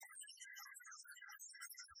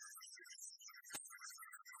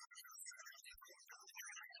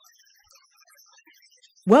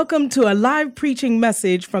Welcome to a live preaching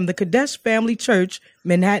message from the Kadesh Family Church,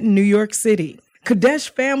 Manhattan, New York City.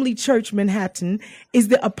 Kadesh Family Church, Manhattan is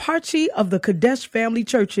the eparchy of the Kadesh Family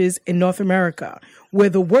Churches in North America, where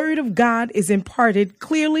the Word of God is imparted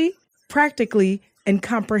clearly, practically, and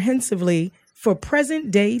comprehensively for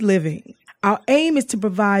present-day living. Our aim is to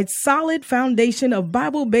provide solid foundation of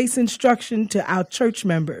Bible-based instruction to our church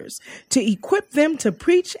members, to equip them to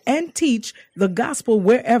preach and teach the gospel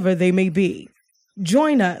wherever they may be.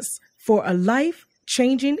 Join us for a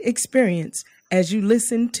life-changing experience as you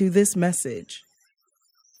listen to this message.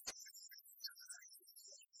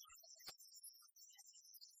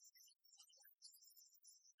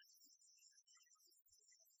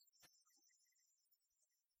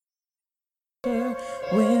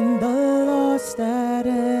 When the lost at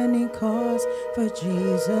any cost for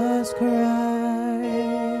Jesus Christ,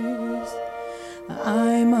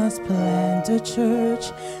 I must plant a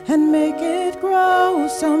church and make it grow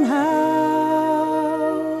somehow.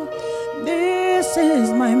 This is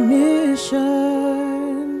my mission,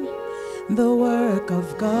 the work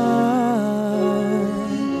of God.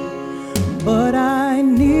 But I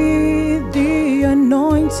need the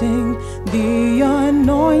anointing. The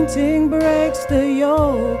anointing breaks the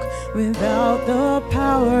yoke. Without the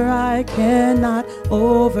power, I cannot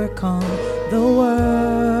overcome the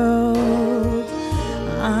world.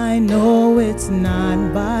 I know it's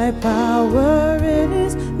not by power, it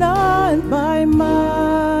is not by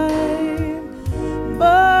might,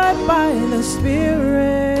 but by the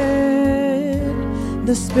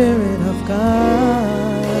Spirit of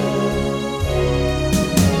God.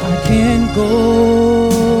 I can't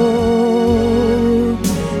go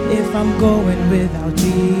if I'm going without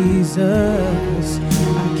Jesus.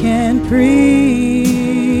 I can't preach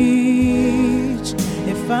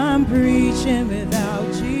if I'm preaching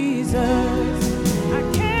without Jesus. I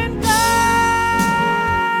can't go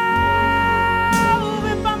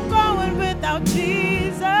if I'm going without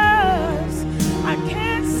Jesus. I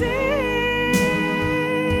can't sing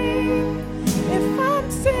if I'm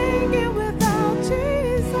singing without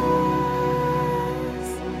Jesus.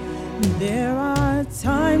 There are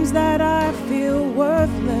times that I feel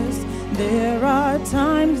worthless. There are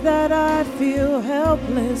times that I feel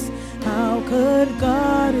helpless. How could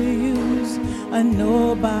God use a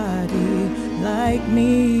nobody like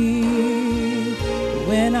me?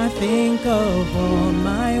 When I think of all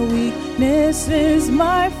my weaknesses,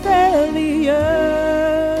 my failures,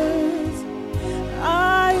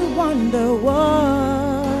 I wonder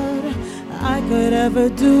what I could ever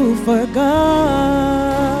do for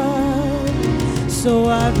God. So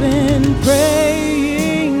I've been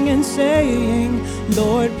praying and saying,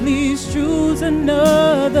 Lord, please choose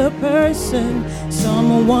another person,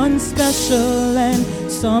 someone special and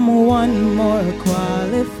someone more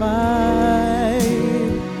qualified.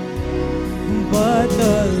 But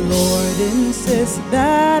the Lord insists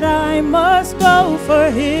that I must go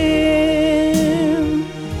for Him.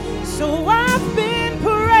 So I've been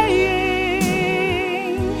praying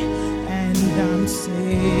and I'm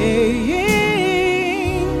saying,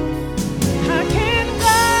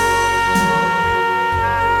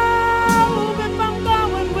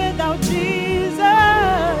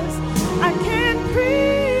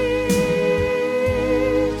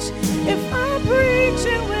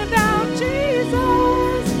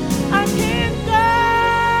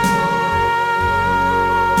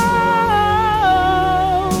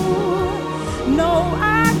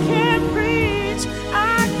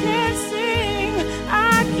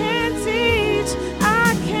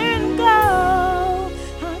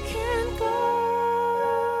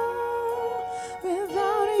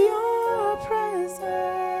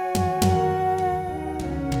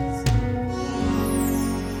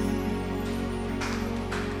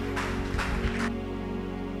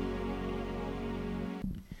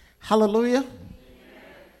 Hallelujah.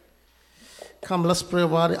 Come, let's pray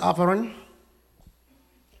about the offering.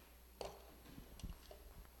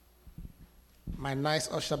 My nice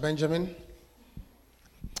usher Benjamin.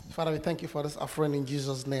 Father, we thank you for this offering in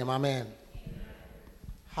Jesus' name. Amen.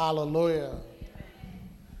 Hallelujah.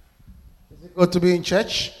 Is it good to be in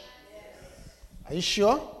church? Are you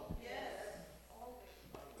sure?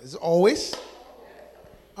 Is it always?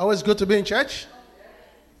 Always good to be in church?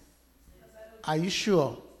 Are you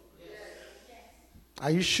sure? Are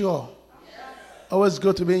you sure? Always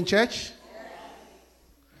good to be in church?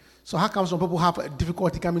 So how come some people have a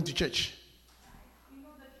difficulty coming to church?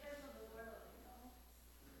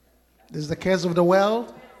 This is the cares of the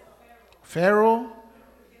world. Pharaoh.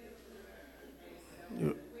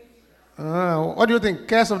 What do you think?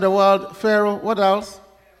 Cares of the world, Pharaoh. What else?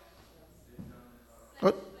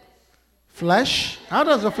 What? Flesh? How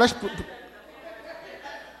does the flesh...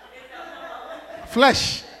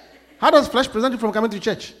 Flesh. How does flesh prevent you from coming to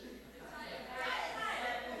church?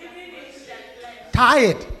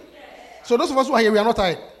 Tired. So those of us who are here, we are not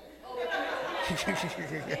tired.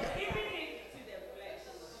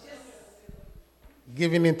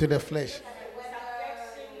 Giving into the flesh.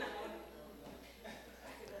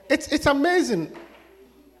 It's amazing.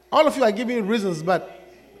 All of you are giving reasons, but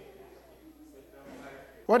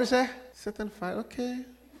what is it? Certain fire. Okay.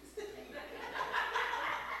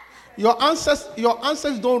 Your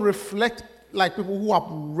answers don't reflect like people who have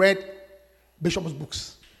read Bishop's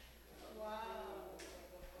books.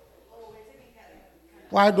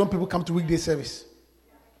 Why don't people come to weekday service?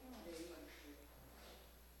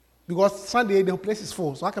 Because Sunday the place is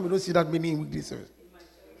full. So how come we don't see that many in weekday service?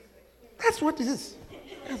 That's what it is.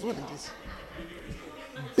 That's what it is.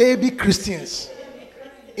 Baby Christians.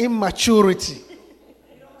 Immaturity.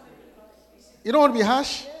 You don't want to be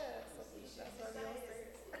harsh?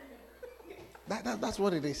 That's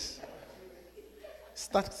what it is.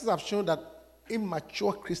 Statistics have shown that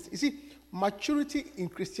immature Christians. You see, maturity in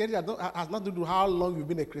Christianity has nothing to do with how long you've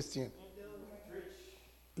been a Christian.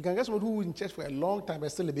 You can get someone who is in church for a long time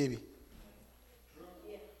but still a baby.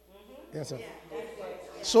 Yes, sir.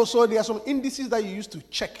 So there are some indices that you use to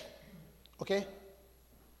check. Okay?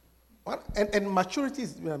 And maturity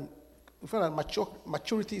is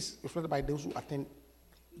maturity is reflected by those who attend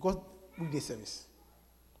God's weekday service.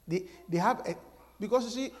 They have because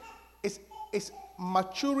you see, it's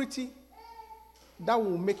maturity that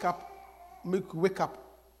will make you wake up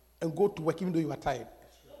and go to work even though you are tired.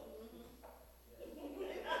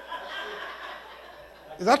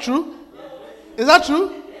 Is that true? Is that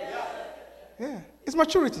true? Yeah. It's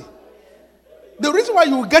maturity. The reason why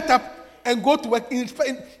you will get up and go to work in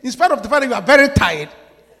spite of the fact that you are very tired,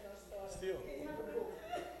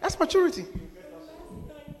 that's maturity.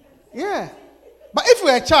 Yeah. But if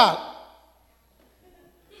you're a child,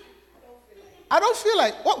 I don't feel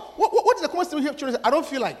like, what is the common statement here? I don't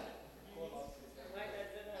feel like.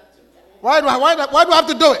 Why do I have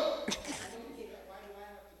to do it?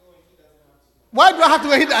 Why do I have to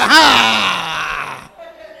go hit? Aha!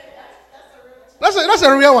 That's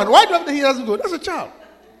a real one. Why do I have to he doesn't go? That's a child.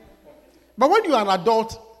 But when you are an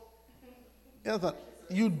adult,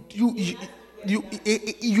 you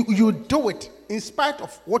do it in spite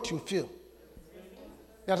of what you feel.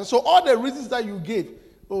 So all the reasons that you gave,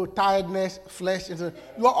 tiredness, flesh, you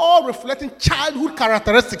are all reflecting childhood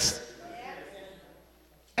characteristics.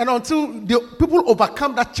 And until the people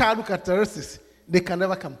overcome that childhood characteristics, they can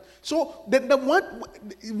never come. So the one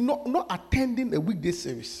not attending a weekday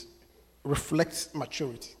service reflects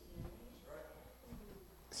maturity.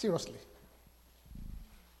 Seriously.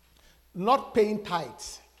 Not paying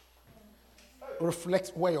tithes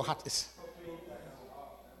reflects where your heart is.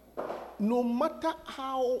 No matter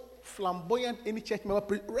how flamboyant any church member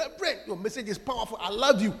preach, Reverend, your message is powerful, I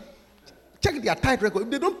love you. Check their tithe record. If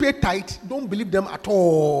they don't pay tithe, don't believe them at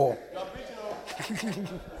all.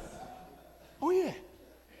 Oh yeah.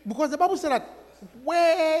 Because the Bible said that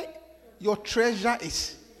where your treasure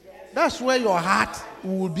is, that's where your heart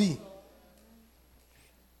will be.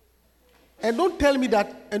 And don't tell me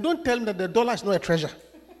that the dollar is not a treasure.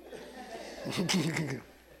 Do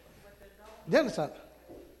you understand?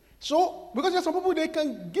 So, because there are some people, they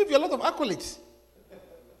can give you a lot of accolades.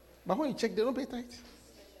 But when you check, they don't pay tithe.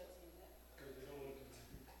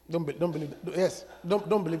 Don't believe them. Yes,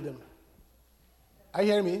 don't believe them. Are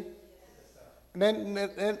you hearing me? And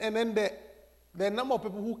then the number of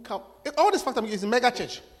people who come, all this fact is in mega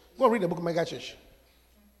church. Go and read the book Mega Church.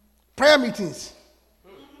 Prayer meetings.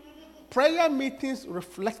 Prayer meetings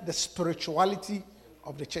reflect the spirituality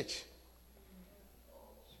of the church.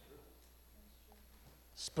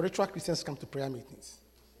 Spiritual Christians come to prayer meetings.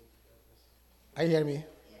 Are you hearing me?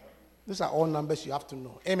 These are all numbers you have to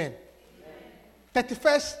know. Amen.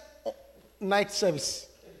 31st night service.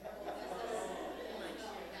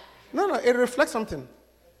 No, it reflects something.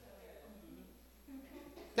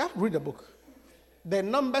 You have to read the book. The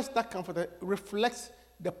numbers that come for that reflects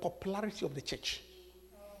the popularity of the church.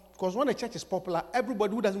 Because when a church is popular,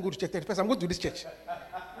 everybody who doesn't go to church 31st, I'm going to this church.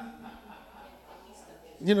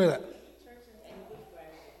 You know that?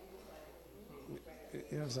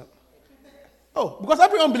 Yes, sir. Oh, because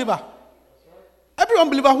every unbeliever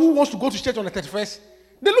who wants to go to church on the 31st,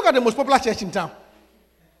 they look at the most popular church in town.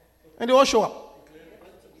 And they all show up.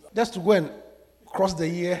 Just to go and cross the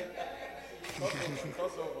year.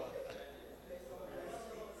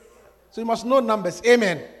 So you must know numbers.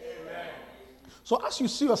 Amen. So as you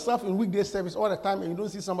see yourself in weekday service all the time and you don't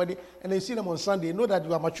see somebody and then you see them on Sunday, you know that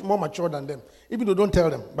you are more mature than them. Even though don't tell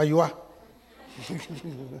them, but you are.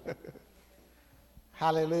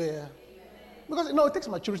 Hallelujah. Because it takes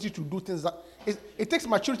maturity to do things that it takes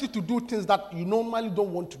maturity to do things that you normally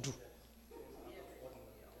don't want to do.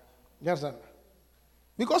 You understand?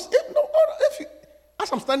 Because if you,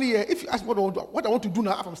 as I'm standing here, if you ask what I want to do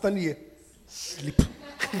now, if I'm standing here, sleep.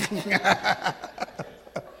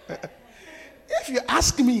 If you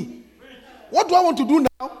ask me, what do I want to do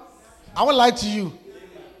now? I won't lie to you.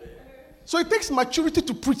 So it takes maturity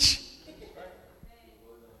to preach.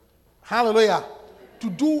 Hallelujah. To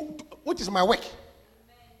do, which is my work.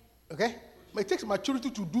 Okay? But it takes maturity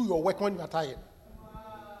to do your work when you are tired.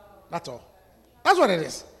 That's all. That's what it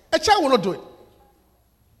is. A child will not do it.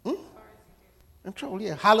 I'm trouble,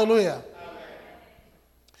 yeah. Hallelujah.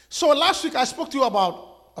 So last week I spoke to you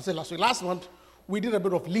about, last month, we did a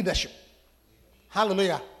bit of leadership.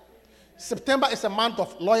 Hallelujah. September is a month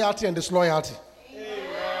of loyalty and disloyalty.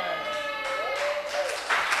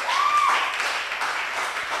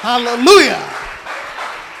 Hallelujah.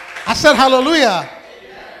 I said hallelujah.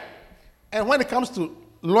 And when it comes to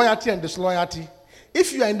loyalty and disloyalty,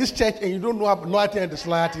 if you are in this church and you don't know about loyalty and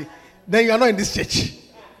disloyalty, then you are not in this church.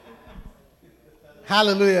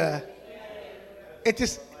 Hallelujah. It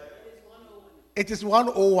is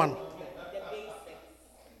 101.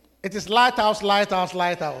 It is lighthouse, lighthouse,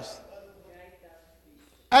 lighthouse.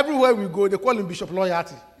 Everywhere we go, they call him Bishop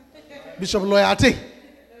Loyalty. Bishop Loyalty.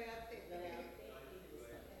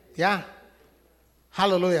 Yeah.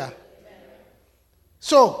 Hallelujah.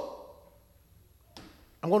 So,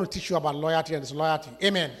 I'm going to teach you about loyalty and disloyalty.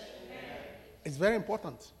 Amen. It's very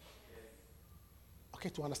important. Okay,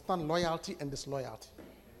 to understand loyalty and disloyalty.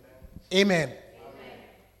 Amen.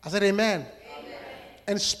 I said amen.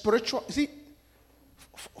 And spiritual, you see,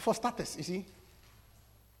 for starters, you see,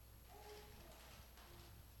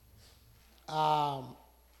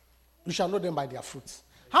 you shall know them by their fruits.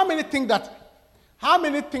 How many think that,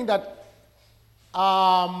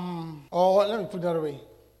 or let me put it that way.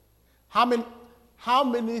 How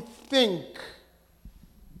many think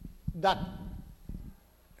that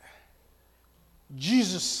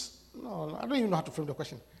Jesus, no, I don't even know how to frame the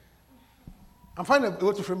question. I'm finding a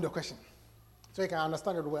way to frame the question so you can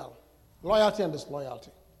understand it well. Loyalty and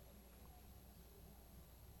disloyalty.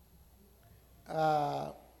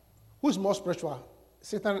 Who's more spiritual,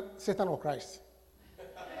 Satan or Christ?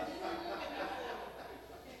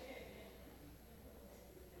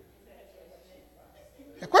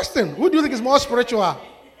 A question. Who do you think is more spiritual?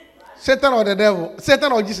 Satan or the devil?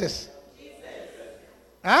 Satan or Jesus?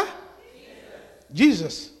 Huh?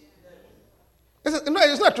 Jesus.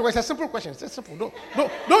 It's not true. It's a simple question. It's simple.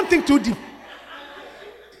 Don't think too deep.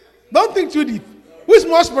 Don't think too deep. Who is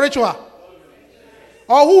more spiritual?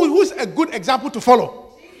 Or who's a good example to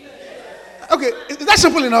follow? Okay, is that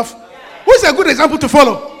simple enough? Who's a good example to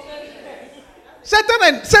follow?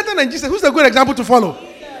 Satan and Jesus. Who's a good example to follow?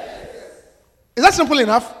 Is that simple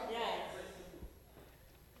enough?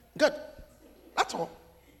 Good. That's all.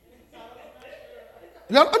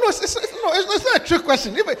 It's not a trick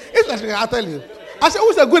question. It's not a trick, I'll tell you. I said,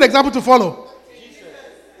 who's a good example to follow? Jesus.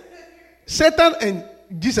 Satan and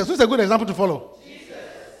Jesus. Who's a good example to follow? Jesus.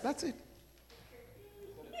 That's it.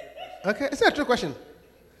 Okay, it's not a trick question.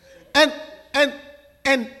 And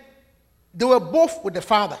they were both with the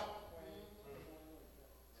Father.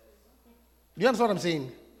 Do you understand what I'm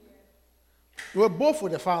saying? They were both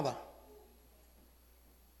with the Father.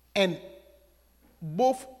 And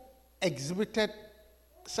both exhibited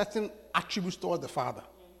certain attributes towards the Father.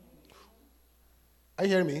 Are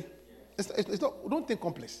you hearing me? It's not, don't think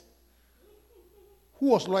complex. Who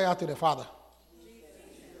was loyal to the Father?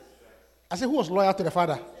 I said, who was loyal to the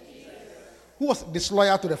Father? Who was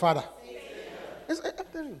disloyal to the Father? I'm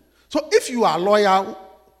telling you. So if you are loyal,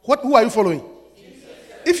 who are you following?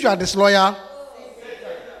 If you are disloyal,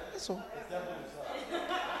 so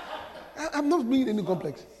I'm not being any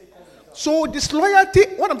complex. So disloyalty,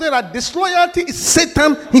 what I'm saying that disloyalty is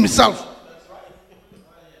Satan himself.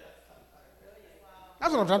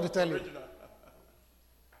 That's what I'm trying to tell you.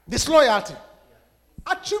 Disloyalty.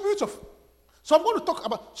 Attributes of. So I'm going to talk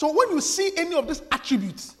about. So when you see any of these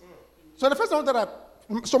attributes, so the first one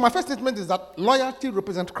so my first statement is that loyalty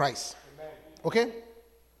represents Christ. Okay?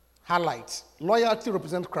 Highlights. Loyalty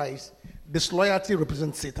represents Christ. Disloyalty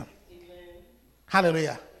represents Satan. Amen.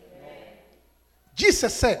 Hallelujah. Amen.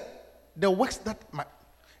 Jesus said, the works that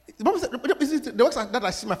the works that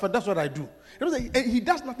I see my Father, that's what I do. He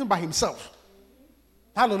does nothing by himself.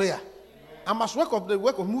 Hallelujah. Amen. I must work of the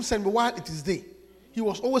work of who sent me while it is day. He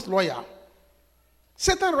was always loyal.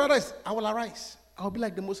 Satan rather is, I will arise. I will be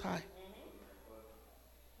like the Most High.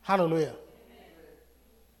 Hallelujah. Amen.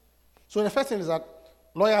 So the first thing is that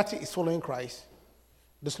Loyalty is following Christ.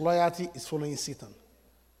 Disloyalty is following Satan.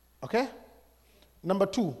 Okay? Number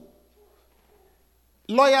 2,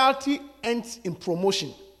 loyalty ends in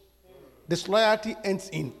promotion. Disloyalty ends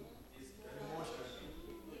in.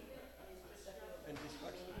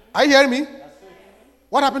 Are you hearing me?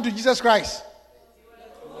 What happened to Jesus Christ?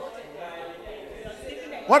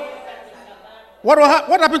 What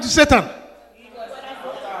happened to Satan?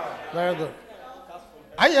 Very good.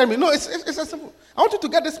 Are you hearing me? No, it's a simple. I want you to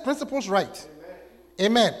get these principles right.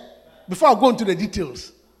 Amen. Before I go into the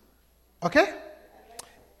details. Okay?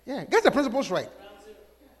 Yeah, get the principles right.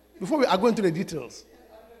 Before we are going into the details.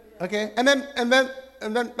 Okay? And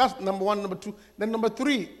then that's number 1, number 2. Then number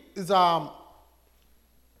 3 is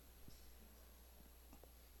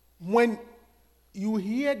when you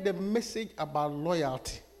hear the message about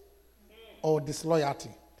loyalty or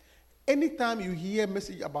disloyalty, anytime you hear a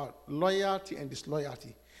message about loyalty and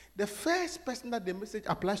disloyalty, the first person that the message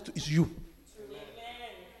applies to is you.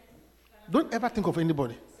 Don't ever think of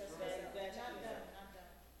anybody.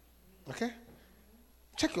 Okay?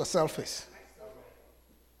 Check yourself first.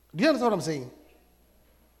 Do you understand what I'm saying?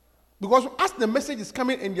 Because as the message is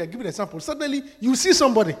coming and you're giving an example, suddenly you see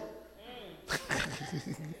somebody.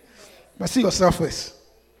 But see yourself first.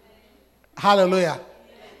 Hallelujah.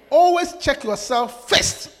 Always check yourself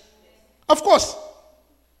first. Of course,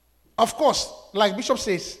 like Bishop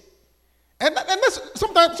says. And that's,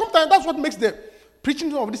 sometimes that's what makes the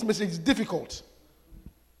preaching of this message difficult.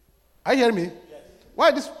 Are you hearing me?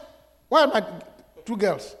 Yes. Why are my 2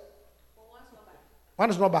 girls? One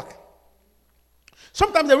is not back.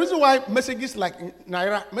 Sometimes the reason why messages like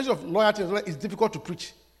Naira, message of loyalty is difficult to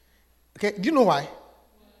preach. Okay, do you know why?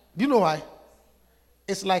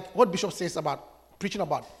 It's like what Bishop says about preaching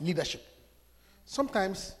about leadership.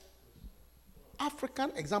 Sometimes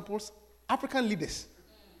African leaders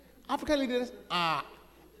are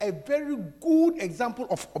a very good example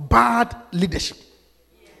of bad leadership.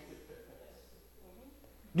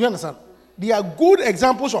 Do you understand? They are good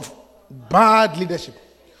examples of bad leadership.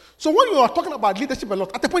 So when you are talking about leadership a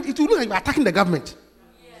lot, at the point it will look like you are attacking the government.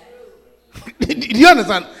 Do you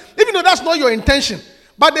understand? Even though that's not your intention,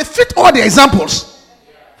 but they fit all the examples.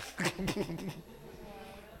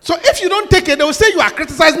 So if you don't take it, they will say you are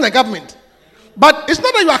criticizing the government. But it's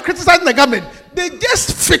not that you are criticizing the government. They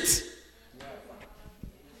just fit.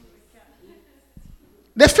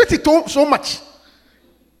 They fit it so much.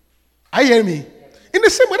 Are you hearing me? In the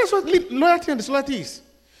same way, that's what loyalty and disloyalty is.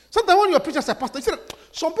 Sometimes when you are preaching as a pastor, you see that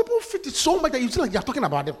some people fit it so much that you feel like you are talking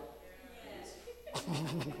about them.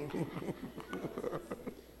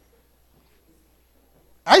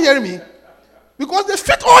 Are you hearing me? Because they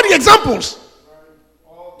fit all the examples.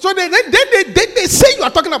 So they say you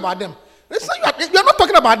are talking about them. They say you are not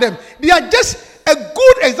talking about them. They are just a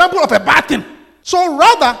good example of a bad thing. So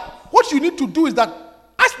rather, what you need to do is that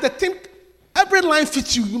as the thing, every line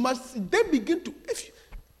fits you, you must then begin to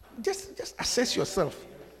just assess yourself.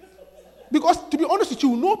 Because to be honest with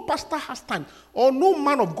you, no pastor has time, or no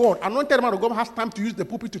man of God, anointed man of God has time to use the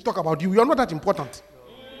pulpit to talk about you. You are not that important.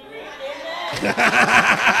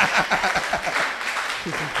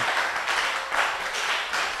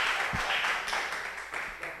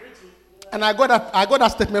 And I got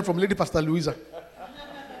that statement from Lady Pastor Louisa.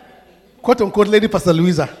 Quote unquote, Lady Pastor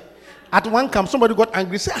Louisa. At one camp, somebody got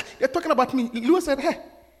angry. Said, "You're talking about me." Louisa said, "Hey,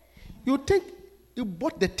 you think you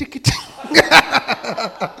bought the ticket?"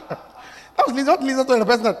 That was Lisa told the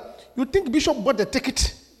person that, "You think Bishop bought the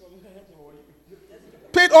ticket?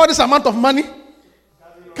 Paid all this amount of money?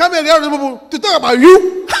 Come here to talk about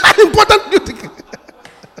you? How important you think?"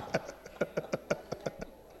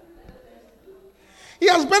 He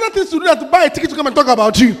has better things to do than to buy a ticket to come and talk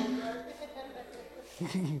about you.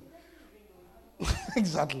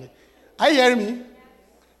 Exactly. Are you hearing me?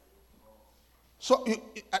 So,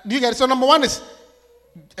 do you get it? So, number 1 is,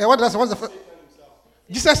 what's the first?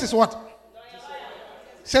 Jesus is what?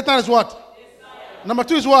 Satan is what? Number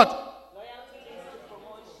 2 is what?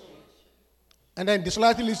 And then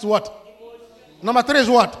disloyalty leads to what? Number 3 is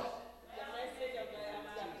what?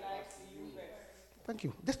 Thank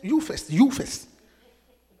you. Just you first.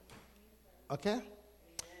 Okay?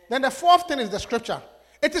 Then the 4th thing is the scripture.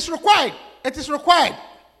 It is required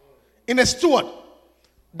in a steward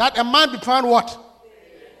that a man be found what?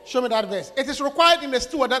 Show me that verse. It is required in a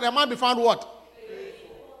steward that a man be found what?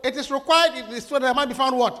 It is required in the steward that a man be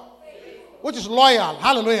found what? Which is loyal.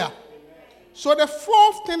 Hallelujah. So the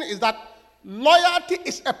 4th thing is that loyalty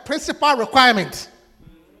is a principal requirement.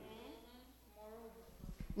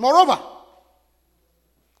 Moreover,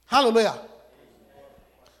 hallelujah.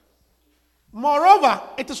 Moreover,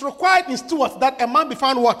 it is required in stewards that a man be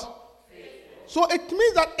found what? So it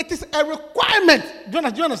means that it is a requirement. Do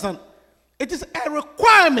you understand? It is a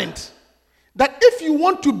requirement that if you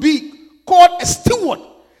want to be called a steward,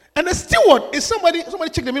 and a steward is somebody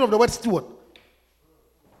check the meaning of the word steward.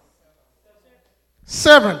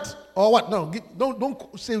 Servant or what? No,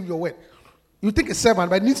 don't say your word. You think a servant,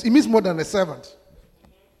 but it means more than a servant.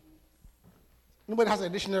 Nobody has a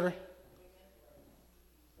dictionary.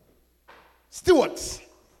 Stewards.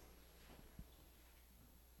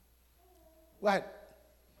 Go ahead.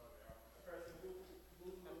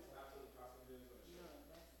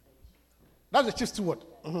 That's the chief steward.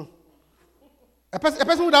 Mm-hmm. A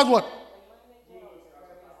person who does what?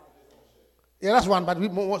 Yeah, that's one, but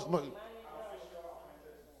an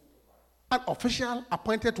official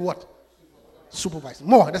appointed to what? Supervisor.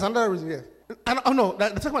 More. There's another reason here.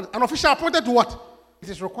 The second one. An official appointed to what? It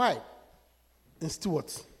is required in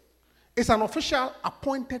stewards. It's an official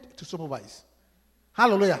appointed to supervise.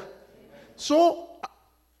 Hallelujah. So,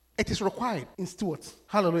 it is required in stewards.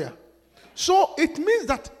 Hallelujah. So, it means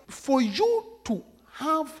that for you to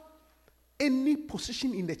have any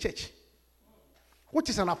position in the church, which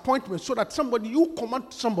is an appointment, so that you command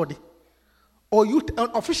somebody, or an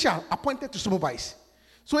official appointed to supervise.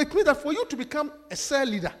 So, it means that for you to become a cell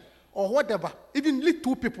leader, or whatever, even lead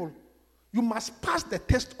 2 people, you must pass the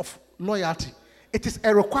test of loyalty. It is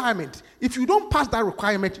a requirement. If you don't pass that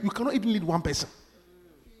requirement, you cannot even lead 1 person.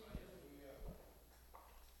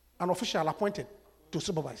 An official appointed to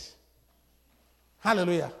supervise.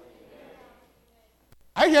 Hallelujah.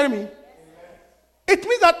 Are you hearing me? It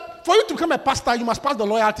means that for you to become a pastor, you must pass the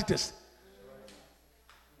loyalty test.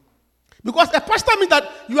 Because a pastor means that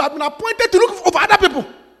you have been appointed to look over other people.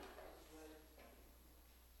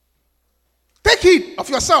 Take heed of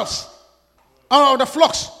yourselves and of the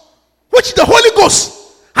flocks, which the Holy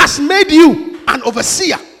Ghost has made you an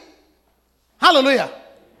overseer. Hallelujah.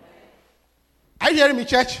 Are you hearing me,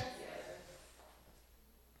 church?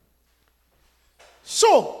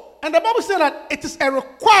 So, and the Bible says that it is a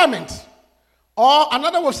requirement. Or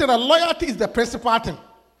another way to say that loyalty is the principal thing.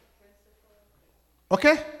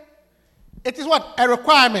 Okay? It is what? A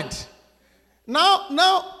requirement. Now,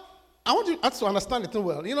 I want you to understand it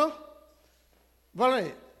well, you know?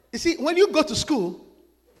 Valerie, you see, when you go to school,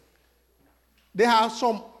 there are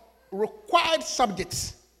some required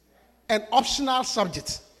subjects and optional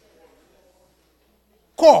subjects.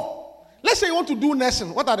 Core. Let's say you want to do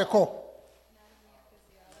nursing. What are the core?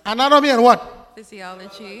 Anatomy and what?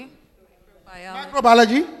 Physiology.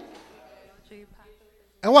 Microbiology.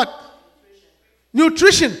 And what?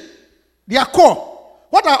 Nutrition. They are core.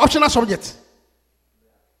 What are optional subjects?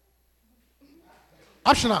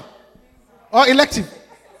 Optional. Or elective.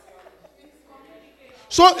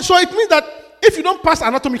 So it means that if you don't pass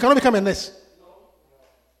anatomy, you cannot become a nurse.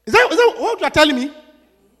 Is that what you are telling me?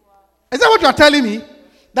 Is that what you are telling me?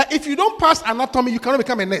 That if you don't pass anatomy, you cannot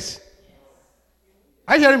become a nurse.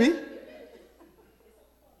 Are you hearing me?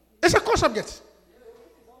 It's a core subject.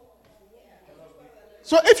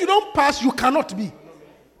 So if you don't pass, you cannot be.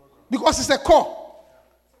 Because it's a core.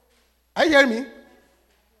 Are you hearing me?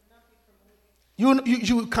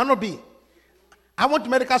 You cannot be. I went to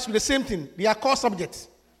medical school, the same thing. They are core subjects.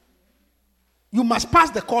 You must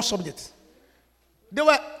pass the core subjects. There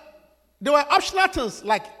were optional things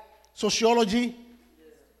like sociology,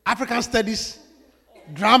 African studies,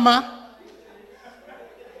 drama.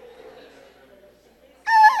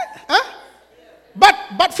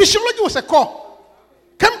 But physiology was a core.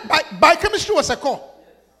 Biochemistry was a core.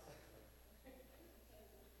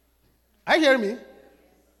 Are you hearing me?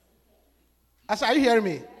 I said, are you hearing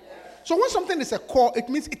me? So when something is a core, it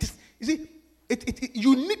means it is. You see,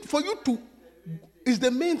 you need for you to is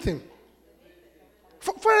the main thing.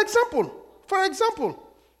 For example,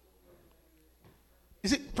 you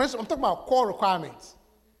see, I'm talking about core requirements.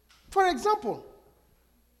 For example,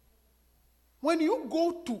 when you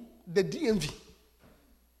go to the DMV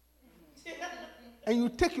and you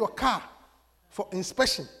take your car for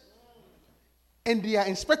inspection, and they are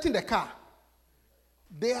inspecting the car,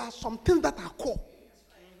 there are some things that are core.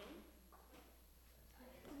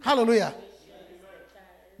 Hallelujah.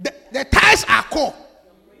 The tires are core.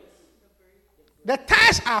 The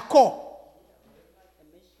tires are core.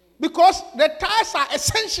 Because the tires are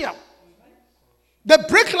essential. The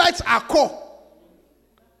brake lights are core.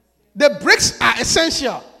 The brakes are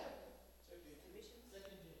essential.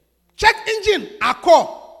 Check engine are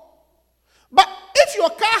core. But if your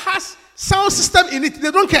car has sound system in it, they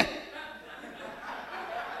don't care.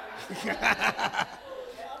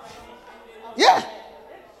 Yeah.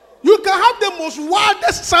 You can have the most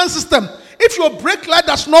wildest sound system. If your brake light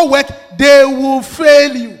does not work, they will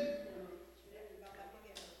fail you.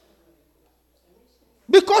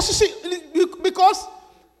 Because you see,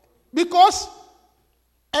 because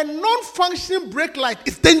a non-functioning brake light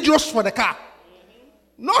is dangerous for the car.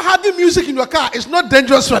 Not having music in your car is not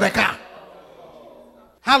dangerous for the car.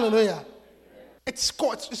 Hallelujah. It's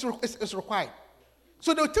required.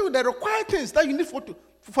 So they'll tell you the required things that you need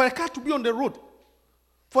for a car to be on the road.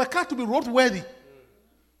 For a car to be roadworthy.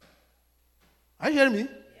 Are you hearing me?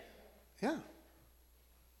 Yeah.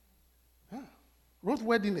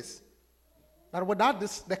 Roadworthiness. That without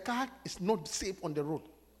this, the car is not safe on the road.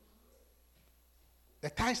 The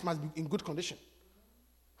tires must be in good condition.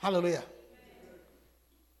 Hallelujah.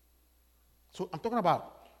 So I'm talking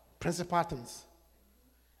about principal things.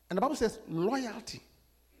 And the Bible says loyalty.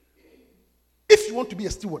 If you want to be a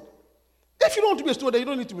steward. If you don't want to be a steward, then you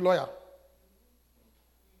don't need to be loyal.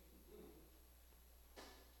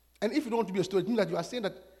 And if you don't want to be a steward, it means that you are saying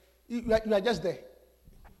that you are just there.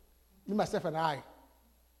 Me, myself, and I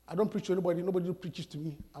don't preach to anybody. Nobody preaches to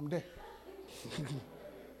me. I'm there.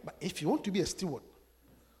 But if you want to be a steward,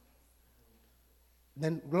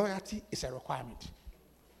 then loyalty is a requirement.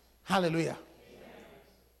 Hallelujah.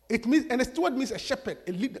 It means, and a steward means a shepherd,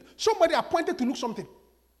 a leader, somebody appointed to look something.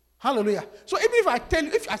 Hallelujah. So even if I tell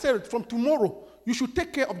you, if I say from tomorrow, you should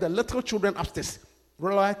take care of the little children upstairs,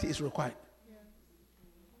 loyalty is required.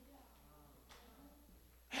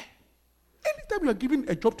 Anytime you are given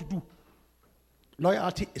a job to do,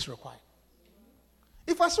 loyalty is required.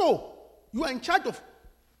 If I saw you are in charge of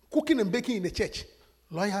cooking and baking in the church,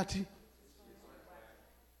 loyalty.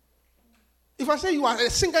 If I say you are a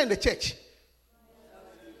singer in the church,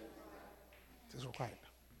 it is required.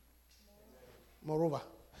 Moreover,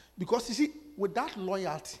 because you see, without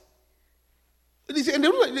loyalty,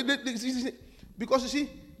 because you see,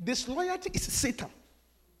 disloyalty is Satan.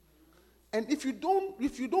 And if you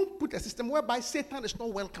don't put a system whereby Satan is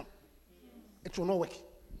not welcome, it will not work.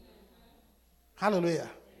 Hallelujah.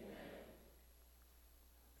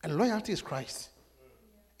 And loyalty is Christ.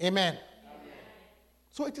 Amen.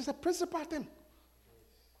 So it is a principal thing.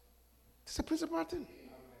 It's a principal thing.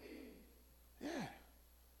 Yeah.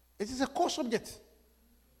 It is a core subject.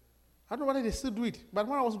 I don't know whether they still do it. But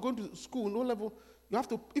when I was going to school, no level, you have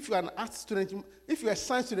to, if you are an art student, if you are a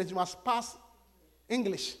science student, you must pass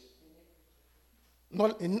English.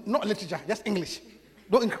 Not literature, just English.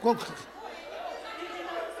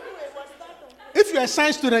 If you are a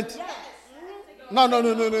science student, no.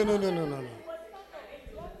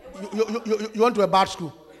 You went to a bad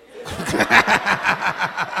school.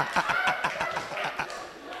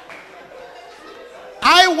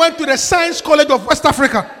 I went to the Science College of West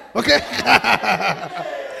Africa. Okay?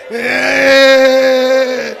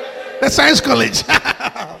 The Science College.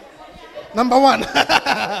 Number one.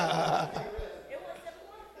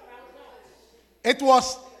 It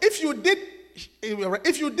was, if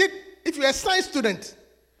you're a science student,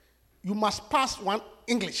 you must pass one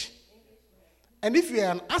English. And if you're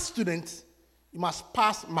an art student, you must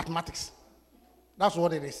pass mathematics. That's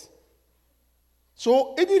what it is.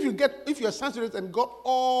 So even if you're a science student and got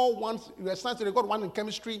all ones, you're a science student, got one in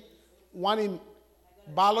chemistry, one in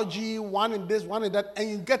biology, one in this, one in that, and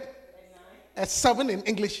you get a 7 in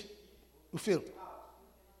English, you failed.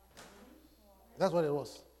 That's what it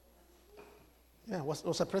was. Yeah, it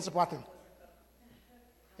was a principal thing.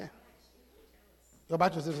 Yeah. Your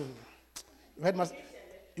batch was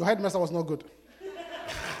your headmaster was not good.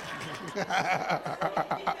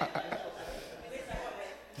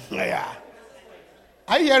 Yeah.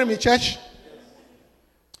 Are you hearing me, church?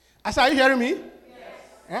 I said, are you hearing me? Yes.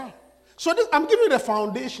 Yeah. So I'm giving you the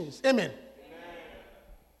foundations. Amen.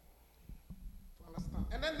 Understand?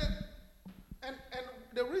 And then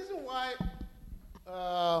the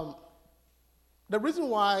reason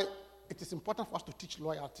why it is important for us to teach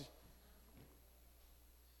loyalty,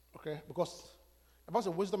 okay, because the Bible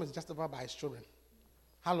says wisdom is justified by his children.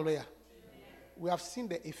 Hallelujah. Amen. We have seen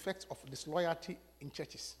the effects of disloyalty in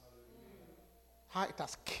churches. How it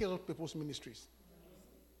has killed people's ministries.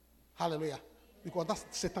 Hallelujah. Because that's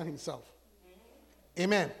Satan himself.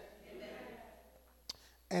 Amen. Amen.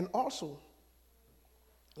 And also,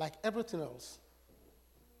 like everything else,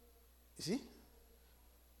 you see,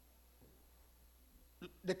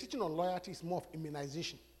 the teaching on loyalty is more of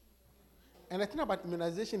immunization. And the thing about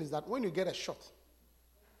immunization is that when you get a shot,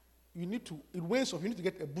 you need to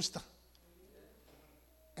get a booster.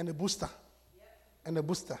 And a booster. And a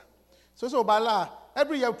booster. So by law,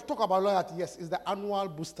 every year we talk about loyalty, yes, it's the annual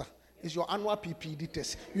booster. It's your annual PPD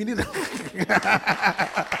test. You need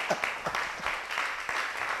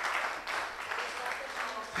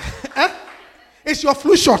It's your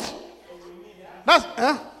flu shot. That's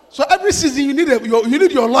So every season you need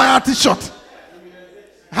your loyalty shot.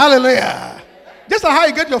 Hallelujah. Just like how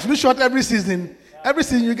you get your flu shot every season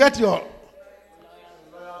you get your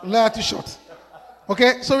loyalty shot.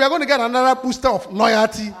 Okay, so we are going to get another booster of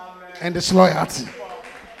loyalty and disloyalty.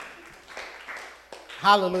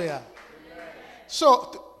 Hallelujah.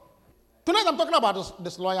 So tonight I'm talking about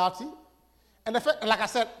disloyalty. And like I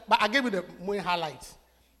said, but I gave you the main highlights.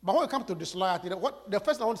 But when it comes to disloyalty, the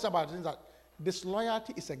first thing I want to say about it is that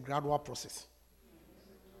disloyalty is a gradual process.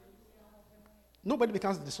 Nobody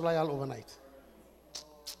becomes disloyal overnight.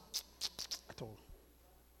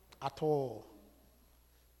 At all.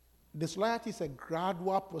 Disloyalty is a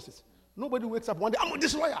gradual process. Nobody wakes up one day, I'm a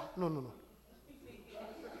disloyal. No.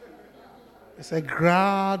 It's a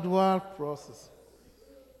gradual process.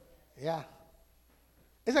 Yeah.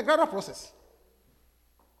 It's a gradual process.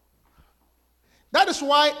 That is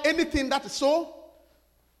why anything that is so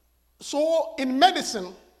in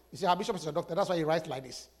medicine, you see, our bishop is a doctor, that's why he writes like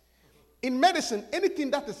this. In medicine,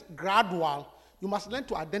 anything that is gradual, you must learn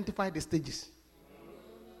to identify the stages.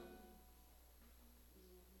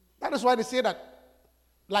 That is why they say that,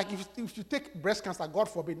 like if you take breast cancer, God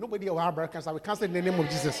forbid, nobody will have breast cancer. We cancel it in the name of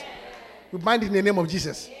Jesus. We bind it in the name of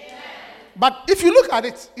Jesus. But if you look at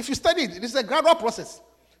it, if you study it, it is a gradual process.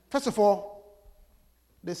 First of all,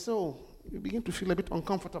 they say, you begin to feel a bit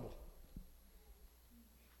uncomfortable.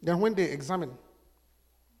 Then when they examine,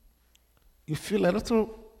 you feel a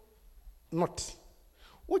little knot,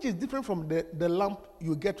 which is different from the lump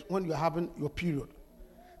you get when you're having your period.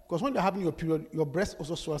 Because when you're having your period, your breast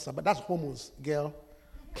also swells up, but that's hormones, girl.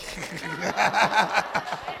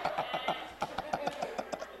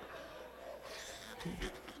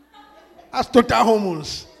 That's total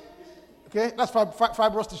hormones. Okay, that's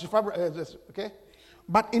fibrous tissue. Okay,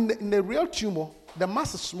 but in the real tumor, the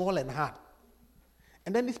mass is small and hard,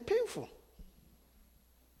 and then it's painful.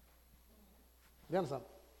 You understand?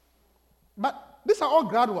 But these are all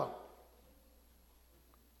gradual.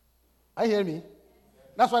 Are you hearing me?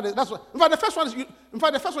 That's why. In fact, the first one you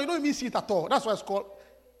don't even see it at all. That's why it's called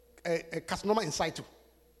a carcinoma in situ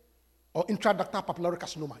or intraductal papillary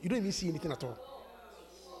carcinoma. You don't even see anything at all.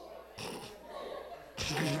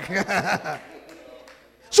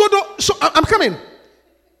 So I'm coming.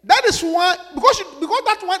 That is why, because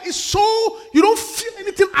that one is so you don't feel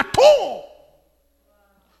anything at all.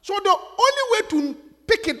 So the only way to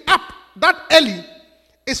pick it up that early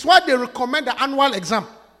is why they recommend the annual exam,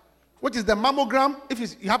 which is the mammogram. If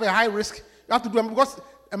you have a high risk, you have to do it because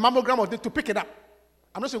a mammogram was to pick it up.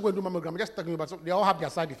 I'm not saying go and do mammogram. I'm just talking you about. They all have their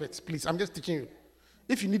side effects. Please, I'm just teaching you.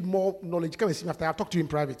 If you need more knowledge, come and see me after. I'll talk to you in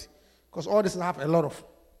private. Because all this have a lot of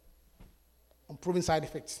unproven side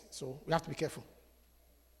effects. So we have to be careful.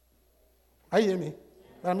 Are you hearing me?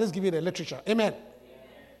 But I'm just giving you the literature. Amen.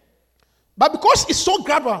 But because it's so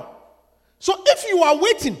gradual, so if you are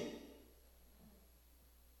waiting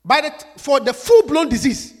for the full-blown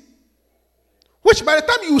disease, which by the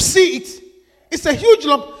time you see it, it's a huge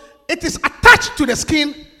lump. It is attached to the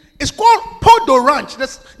skin. It's called peau d'orange.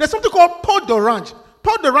 There's something called peau d'orange.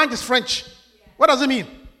 Peau d'orange is French. What does it mean?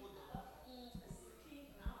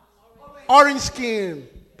 Orange skin.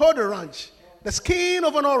 Peau d'orange. The skin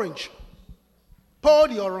of an orange. Peau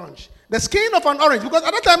d'orange. The skin of an orange. Because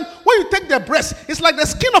at that time, when you take the breast, it's like the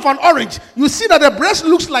skin of an orange. You see that the breast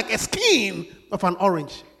looks like a skin of an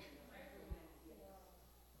orange.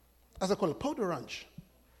 That's called peau d'orange.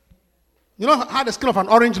 You know how the skin of an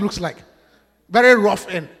orange looks like? Very rough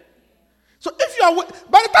end. So if you are,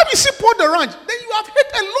 by the time you see peau d'orange, then you have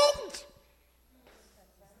hit a long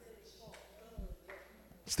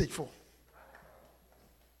stage 4.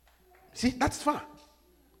 See, that's far.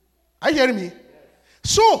 Are you hearing me?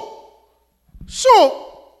 So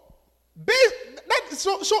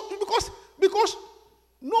because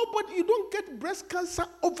nobody, you don't get breast cancer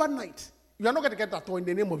overnight. You are not going to get that at all in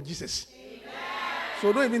the name of Jesus. Amen.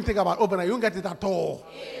 So don't even think about overnight. You don't get it at all.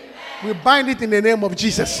 Amen. We bind it in the name of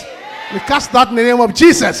Jesus. Amen. We cast that in the name of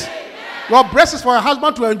Jesus. Amen. Your breast is for your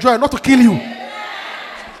husband to enjoy, not to kill you.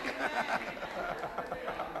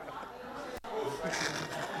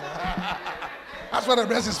 That's what the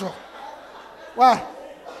breast is for. Why?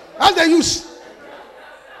 That's the use.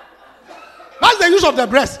 That's the use of the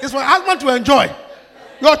breast. It's for your husband to enjoy.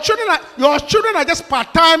 Your children are just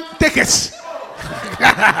part-time takers.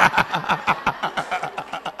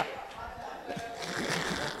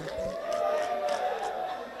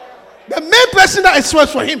 The main person that is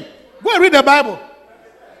worth for him. Go and read the Bible.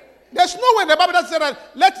 There's no way in the Bible that says that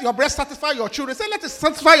let your breast satisfy your children. Say let it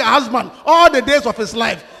satisfy your husband all the days of his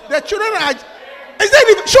life. The children are.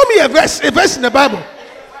 Show me a verse in the Bible.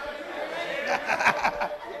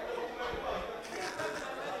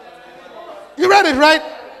 You read it, right?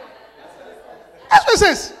 That's what it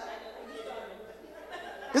says.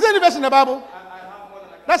 Is there any verse in the Bible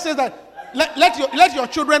that says that let your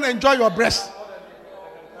children enjoy your breast?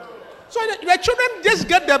 So the children just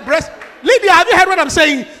get their breast. Lydia, have you heard what I'm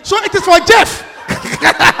saying? So it is for Jeff.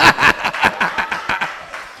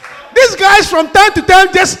 These guys from time to time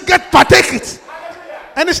just partake it.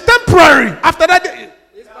 And it's temporary. After that,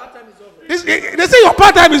 his part-time is over. They say your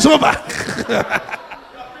part-time is over.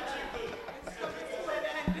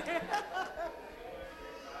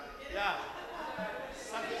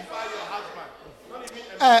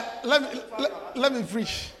 Let me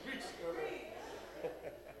preach.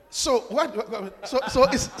 So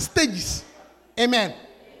it's stages. Amen.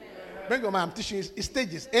 Bring your mind. I'm teaching you. It's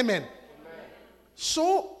stages. Amen.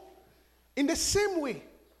 So, in the same way,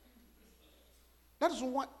 that is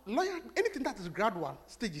what lawyer. Anything that is gradual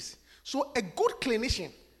stages. So, a good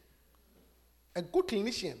clinician,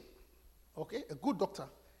 okay, a good doctor,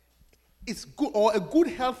 is good, or a good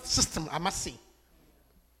health system. I must say.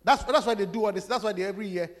 That's why they do all this. That's why every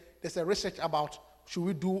year there's a research about should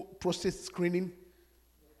we do prostate screening.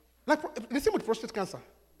 Like the same with prostate cancer.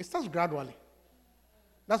 It starts gradually.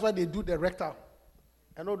 That's why they do the rectal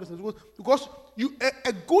and all those things. Because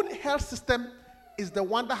a good health system is the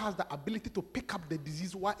one that has the ability to pick up the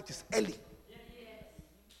disease while it is early.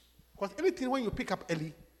 Because anything when you pick up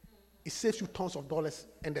early, it saves you tons of dollars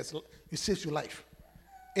and it saves your life.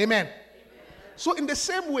 Amen. So in the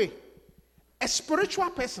same way, a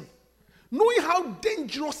spiritual person, knowing how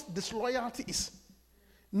dangerous disloyalty is,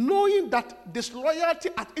 knowing that disloyalty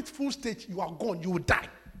at its full stage, you are gone, you will die.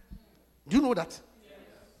 Do you know that? Yes.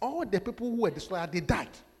 All the people who were disloyal, they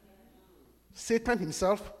died. Satan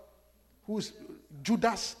himself, who is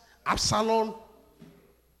Judas, Absalom,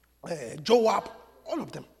 Joab, all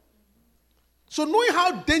of them. So knowing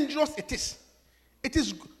how dangerous it is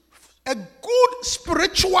a good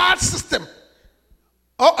spiritual system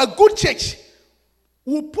or a good church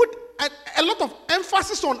will put a lot of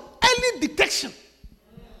emphasis on early detection.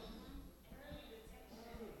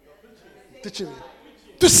 Teaching you.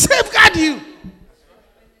 To safeguard you.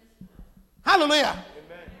 Hallelujah.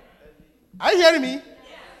 Are you hearing me?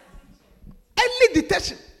 Early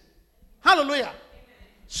detection. Hallelujah.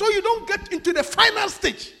 So you don't get into the final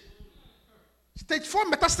stage. Stage 4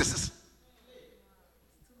 metastasis.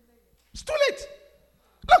 It's too late.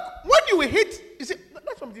 Look, when you hit, you see,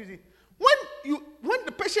 that's what I'm saying. When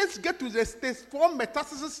the patients get to the stage 4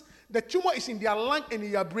 metastasis, the tumor is in their lung and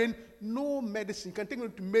in their brain, no medicine can take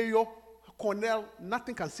them to Mayo, Cornell,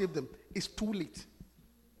 nothing can save them. It's too late.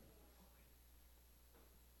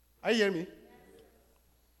 Are you hearing me?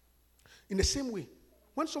 In the same way,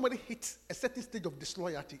 when somebody hits a certain stage of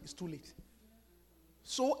disloyalty, it's too late.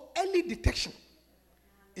 So early detection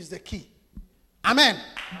is the key. Amen.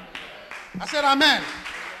 I said amen.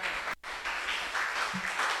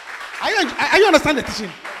 Are you understand the teaching?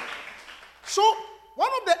 So one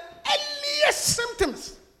of the earliest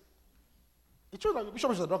symptoms, it shows that your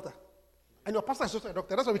bishop is a doctor and your pastor is also a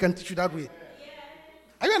doctor. That's why we can teach you that way.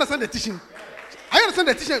 Are you understand the teaching? Are you understand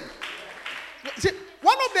the teaching? See,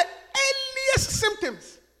 one of the earliest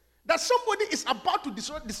symptoms that somebody is about to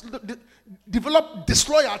develop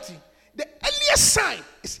disloyalty, the earliest sign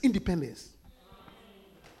is independence.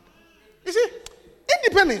 You see,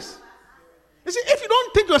 independence. You see, if you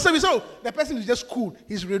don't think yourself, you say, oh, the person is just cool,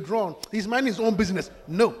 he's withdrawn, he's minding his own business.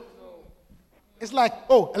 No. It's like,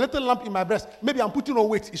 oh, a little lump in my breast, maybe I'm putting on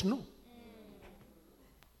weight. It's no.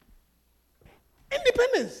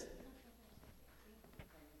 Independence.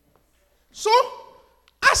 So,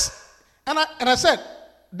 I said,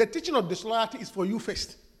 the teaching of disloyalty is for you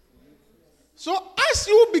first. So, as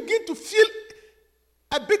you begin to feel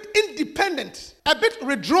a bit independent, a bit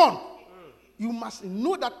withdrawn, you must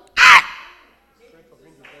know that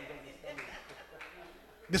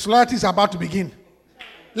disloyalty is about to begin.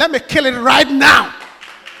 Let me kill it right now.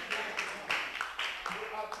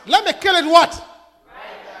 Let me kill it what?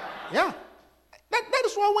 Right now. Yeah. That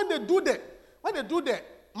is why when they do the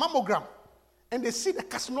mammogram and they see the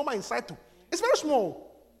carcinoma inside too, it's very small.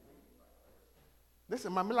 This is a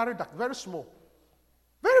mammillary duct, very small.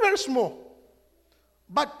 Very, very small.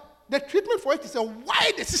 But the treatment for it is a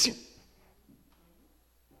wide decision.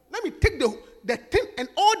 Let me take the thing and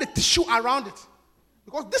all the tissue around it.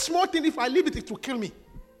 Because this small thing, if I leave it, it will kill me.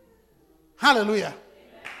 Hallelujah.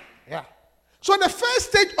 Amen. Yeah. So the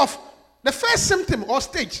first symptom or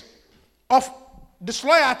stage of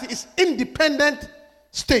disloyalty is independent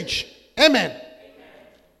stage. Amen. Amen.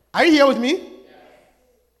 Are you here with me? Yes.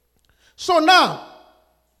 So now,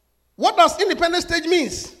 what does independent stage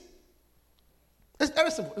means? It's very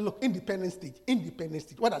simple. Look, independent stage.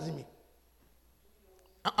 What does it mean?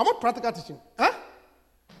 I want practical teaching. Huh?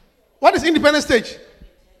 What is independent stage?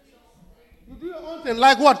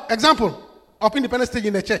 Like what? Example of independent stage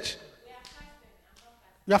in the church.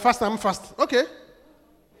 You are fasting, I'm fasting. Okay.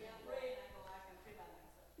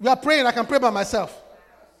 We are praying, I can pray by myself.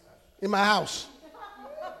 In my house.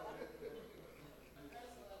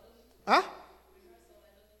 Huh?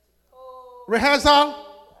 Rehearsal?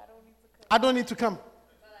 I don't need to come.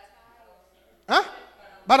 Huh?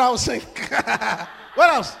 But I'll sing. What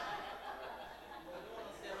else?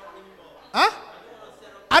 Huh?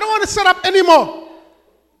 I don't want to set up anymore.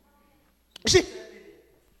 You see,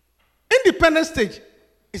 independent stage.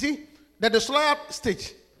 You see, the disloyal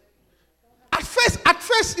stage. At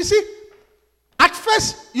first, you see, at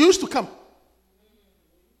first you used to come.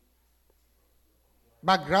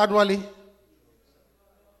 But gradually,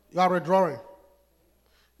 you are withdrawing.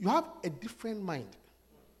 You have a different mind.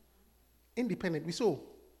 Independent.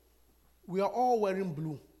 We are all wearing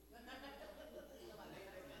blue.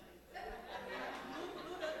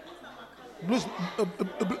 Blue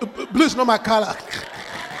is not my color.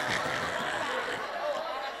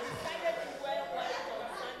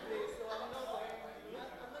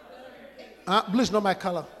 Blue is not my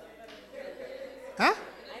color. Huh?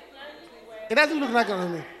 It doesn't look like it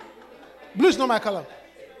on me. Blue is not my color.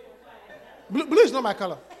 Blue is not my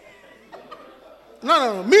color.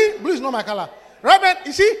 No. Me, blue is not my color. Robert,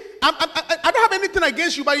 you see, I don't have anything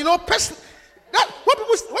against you, but you know, when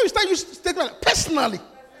you start using statement personally.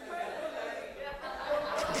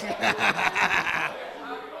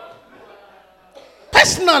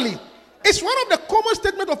 Personally, it's one of the common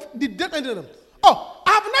statements of the dead and oh,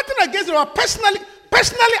 I have nothing against you, but personally,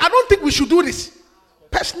 I don't think we should do this.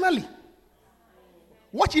 Personally.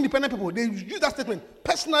 Watch independent people, they use that statement.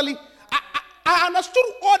 Personally, I understood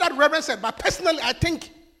all that Reverend said, but personally, I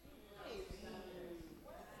think.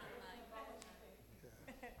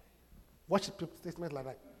 Watch the statement like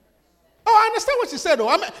that. Oh, I understand what she said, though.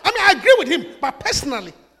 I mean, I agree with him, but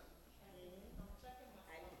personally.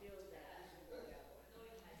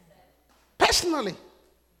 Personally.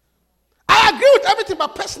 I agree with everything,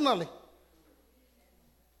 but personally.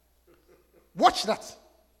 Watch that.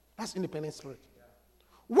 That's independent spirit.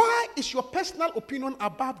 Why is your personal opinion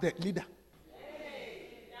above the leader?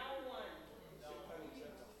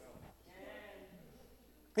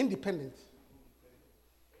 Independent.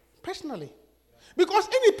 Personally. Because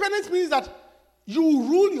independence means that you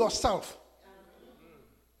rule yourself.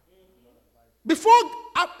 Before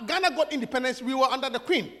Ghana got independence, we were under the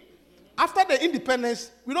Queen. After the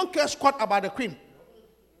independence, we don't care squat about the Queen.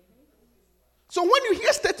 So when you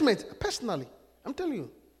hear statements, personally, I'm telling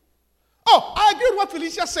you. Oh, I agree with what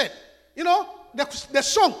Felicia said. You know, the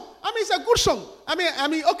song. I mean, it's a good song.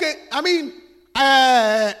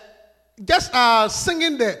 Just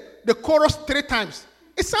singing the chorus 3 times.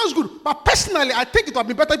 It sounds good. But personally, I think it would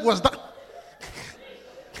be better if it was done.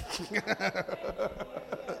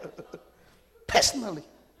 Personally.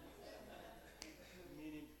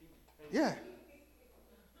 Yeah.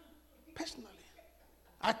 Personally.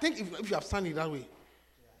 I think if you have sung it that way.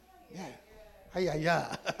 Yeah.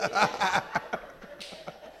 Yeah.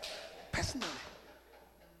 Personally.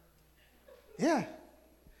 Yeah.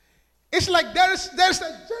 It's like there's a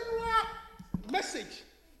general message.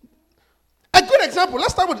 A good example.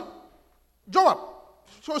 Let's start with Joab.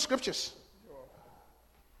 Show scriptures.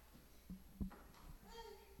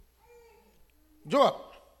 Joab.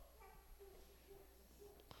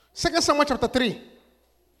 2 Samuel chapter 3.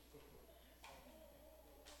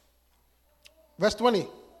 Verse 20.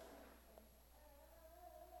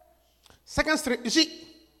 You see,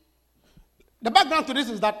 the background to this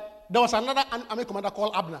is that there was another army commander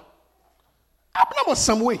called Abner. Abner was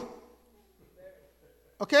some way.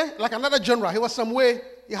 Okay? Like another general. He was some way.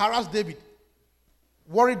 He harassed David.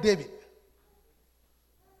 Worried David.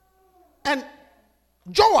 And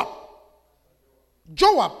Joab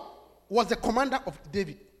was the commander of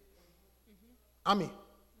David. Army.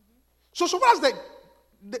 So far as the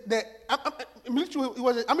military, he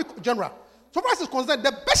was an army general. So far as it's concerned,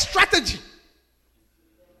 the best strategy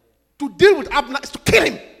to deal with Abner is to kill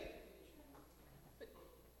him.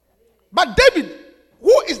 But David,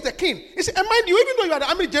 who is the king? You see, and mind you, even though you are the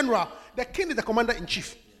army general, the king is the commander in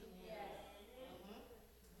chief.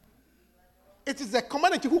 It is the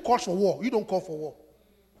commander in chief who calls for war. You don't call for war.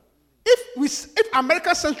 If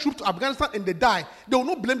America sends troops to Afghanistan and they die, they will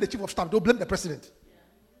not blame the chief of staff. They will blame the president.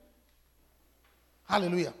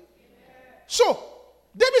 Hallelujah. So,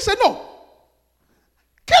 David said, no.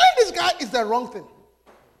 Killing this guy is the wrong thing.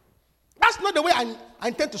 That's not the way I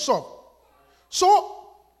intend to solve. So,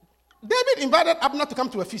 David invited Abner to come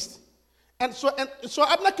to a feast. And so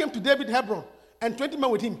Abner came to David Hebron and 20 men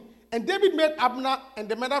with him. And David made Abner and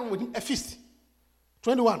the men with him a feast.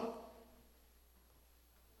 21.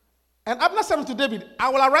 And Abner said unto David, I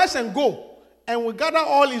will arise and go, and will gather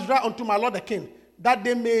all Israel unto my lord the king, that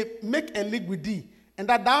they may make a league with thee, and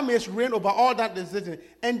that thou mayest reign over all that is written.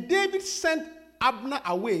 And David sent Abner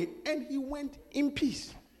away, and he went in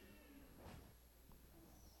peace.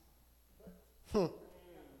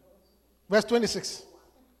 Verse 26.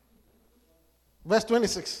 Verse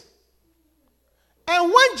 26. And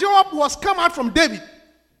when Joab was come out from David,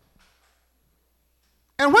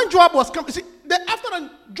 after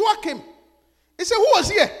that, Joab came. He said, who was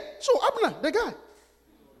here? So Abner, the guy.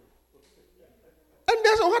 And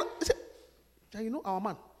there's a what? He said, you know our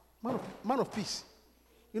man of peace.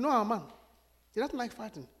 You know our man. He doesn't like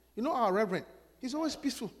fighting. You know our reverend. He's always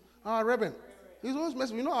peaceful. Our reverend. He's always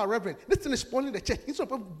messing. You know our reverend. This thing is spoiling the church.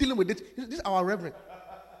 Instead of dealing with it, this is our reverend.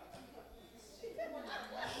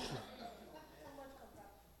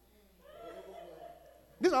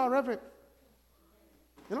 This is our reverend.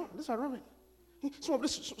 You know, this is our reverend. Some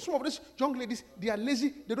of these young ladies, they are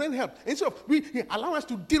lazy, they don't help. Instead of he allow us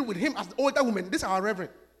to deal with him as the older woman, this is our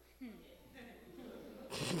reverend.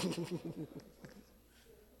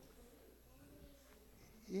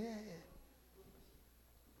 Yeah.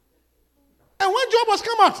 And when Joab was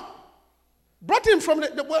come out, brought him from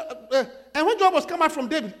and when Joab was come out from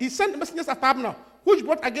David, he sent messengers after Abner, which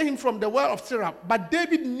brought again him from the well of Sirah. But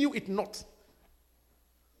David knew it not.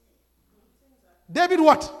 David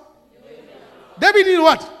what? David did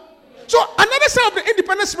what? So another sign of the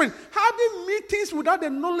independent spirit, having meetings without the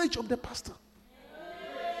knowledge of the pastor.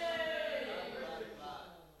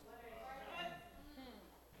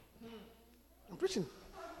 I'm preaching.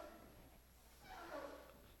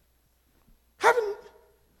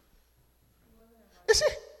 You see,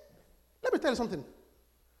 let me tell you something.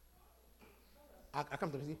 I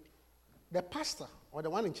come to see. The pastor or the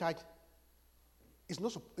one in charge is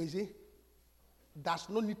not easy. Does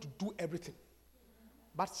not need to do everything.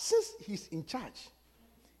 But since he's in charge,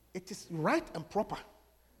 it is right and proper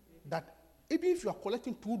that even if you are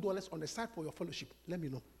collecting $2 on the side for your fellowship, let me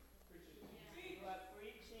know.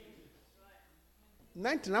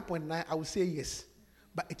 99.9, I will say yes.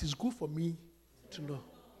 But it is good for me to know.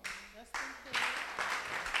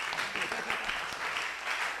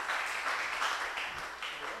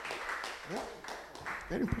 Yeah.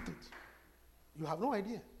 Very important. You have no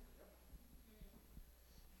idea.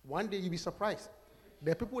 One day you'll be surprised.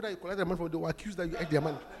 There are people that you collect their money from, they will accuse that you ate their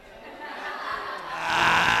money.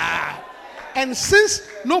 And since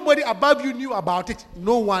nobody above you knew about it,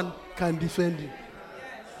 no one can defend you.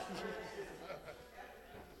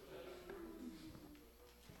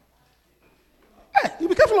 Hey, you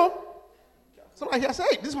be careful. So I hear say,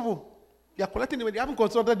 hey, these people, they are collecting the money, they haven't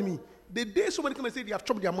consulted me. The day somebody come and say they have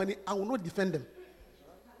chopped their money, I will not defend them.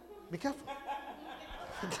 Be careful.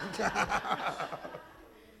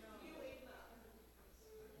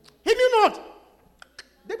 He knew not.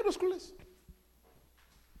 David was clueless.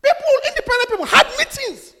 People, independent people, had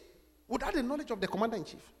meetings without the knowledge of the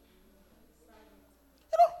commander-in-chief.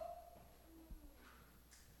 You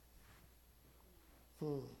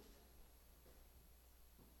know?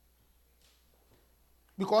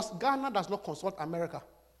 Because Ghana does not consult America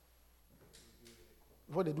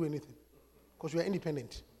before they do anything. Because we are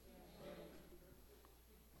independent.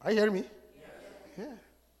 Are you hearing me? Yeah.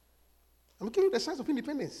 I'm giving you the signs of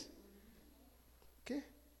independence. Okay?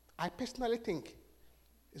 I personally think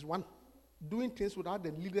is one. Doing things without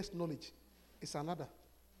the leader's knowledge is another.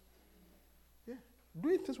 Yeah.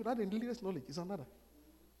 Doing things without the leader's knowledge is another.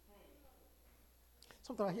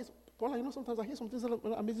 Sometimes I hear, Paula, sometimes I hear some things that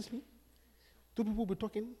amazes me. Two people will be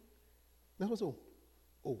talking. That's what's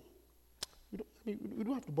we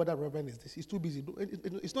don't have to bother Reverend is this. He's too busy.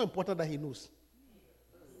 It's not important that he knows.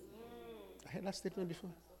 I heard that statement before.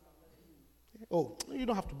 Oh, you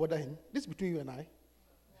don't have to bother him. This is between you and I.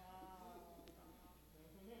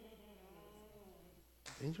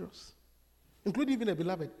 Dangerous. Including even a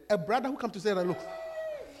beloved. A brother who comes to say that, look.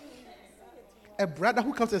 A brother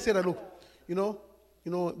who comes and say that, look, we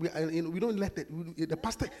don't let the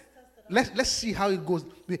pastor, let's see how it goes.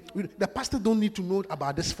 The pastor don't need to know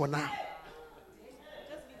about this for now.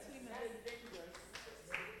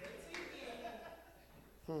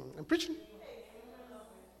 I'm preaching.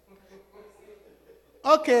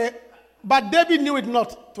 Okay, but David knew it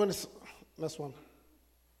not. Next one.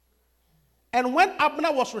 And when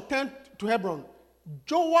Abner was returned to Hebron,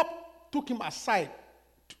 Joab took him aside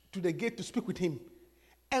to the gate to speak with him,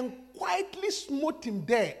 and quietly smote him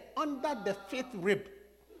there under the fifth rib,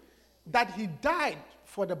 that he died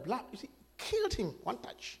for the blood. You see, killed him, one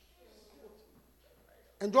touch.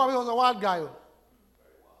 And Joab was a wild guy.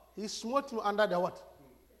 He smote him under the what?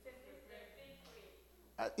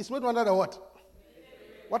 He smote him under the what?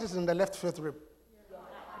 What is in the left fifth rib?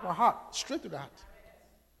 Your heart. Straight to the heart.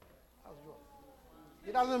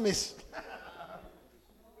 He doesn't miss.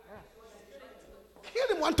 Kill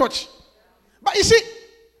him one touch. But you see,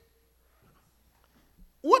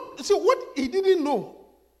 what he didn't know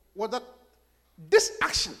was that this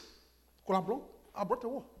action could have brought a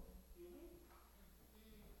war.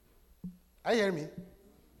 Are you hearing me?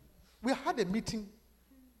 We had a meeting.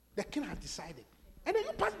 The king had decided. And then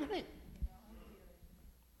you pass behind.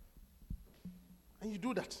 And you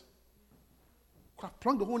do that. Could have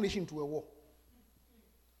plunged the whole nation into a war.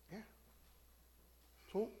 Yeah.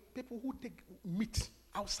 So people who take meat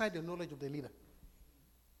outside the knowledge of the leader.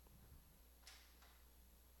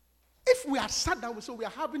 If we are sat down, so we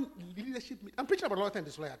are having leadership meeting. I'm preaching about long-term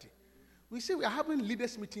disloyalty. We say we are having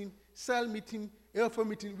leaders meeting, cell meeting, AFO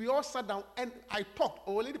meeting. We all sat down and I talked,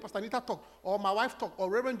 or Lady Pastor Anita talked, or my wife talked,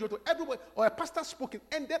 or Reverend Joe talked, everybody, or a pastor spoke.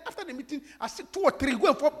 And then after the meeting, I said 2 or 3 go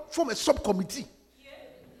and form a subcommittee.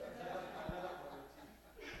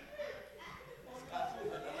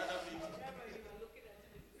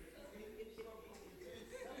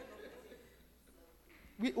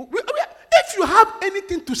 If you have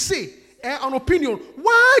anything to say, an opinion,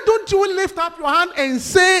 why don't you lift up your hand and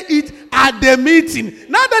say it at the meeting?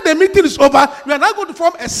 Now that the meeting is over, we are now going to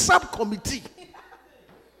form a subcommittee.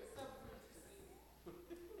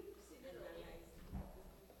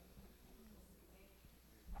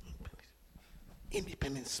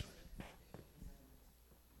 Independence.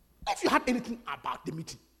 If you had anything about the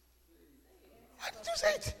meeting, why did you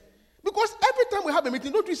say it? Because every time we have a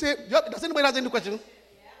meeting, don't we say, does anybody have any question?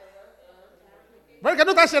 But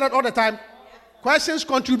don't I say that all the time? Questions,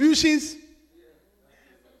 contributions.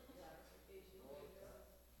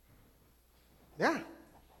 Yeah.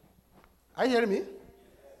 Are you hearing me?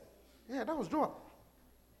 Yeah, that was Joab.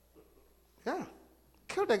 Yeah.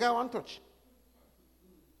 Killed the guy one touch.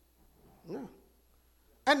 Yeah.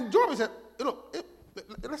 And Joab said,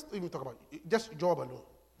 let's even talk about it. Just Joab alone.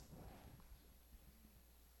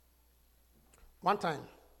 One time,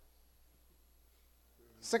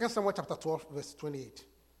 2 Samuel chapter 12, verse 28.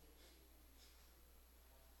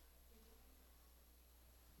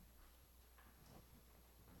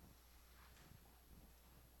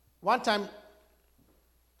 One time,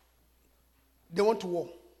 they went to war,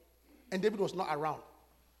 and David was not around.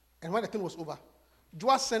 And when the thing was over,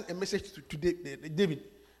 Joab sent a message to David.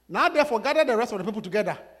 Now, therefore, gather the rest of the people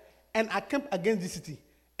together, and accamp against the city,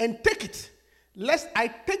 and take it, lest I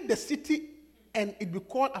take the city and it be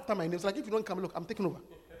called after my name. It's like, if you don't come, look, I'm taking over.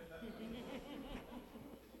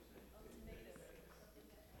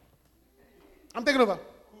 I'm taking over.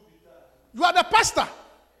 You are the pastor.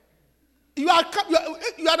 You are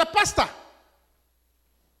the pastor.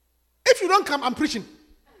 If you don't come, I'm preaching.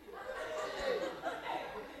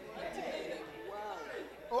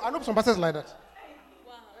 Oh, I know some pastors like that.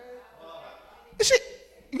 You see,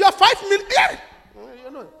 you are 5 minutes. Yeah.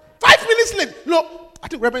 5 minutes late. No, I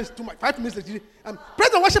think Reverend is too much. 5 minutes late.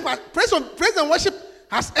 Praise and worship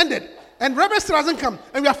has ended, and Reverend still hasn't come,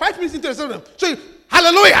 and we are 5 minutes into the sermon. So,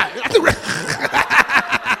 hallelujah! I think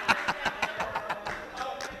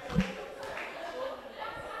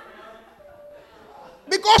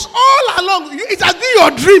because all along it has been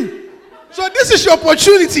your dream. So this is your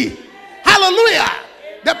opportunity. Hallelujah!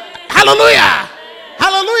 Hallelujah!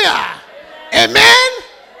 Hallelujah! Amen.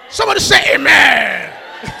 Somebody say amen.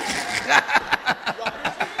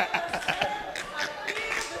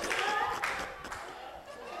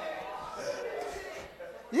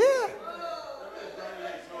 Yeah.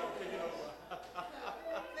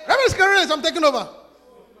 Reverend Scarius, I'm taking over.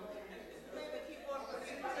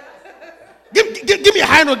 Give me a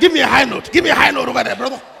high note. Give me a high note. Give me a high note over there,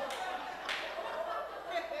 brother.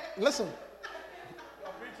 Listen.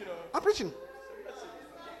 I'm preaching.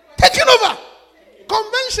 Taking over.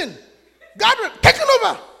 Convention. Gathering. Taking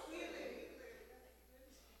over.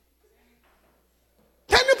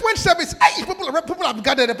 Turning point service. Hey, people have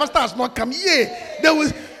gathered. The pastor has not come. Yeah. They will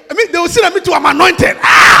see that me too. I'm anointed.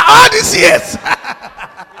 All these years.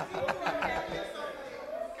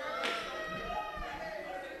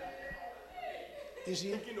 You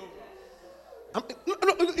see?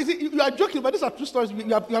 You are joking, but these are true stories.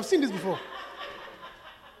 You have seen this before.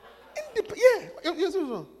 Yeah.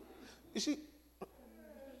 You see,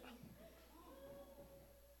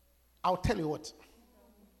 I'll tell you what.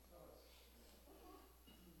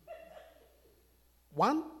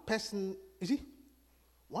 One person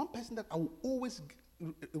that I will always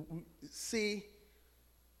say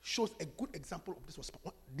shows a good example of this was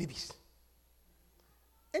Davis.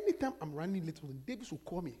 Anytime I'm running late, Davis will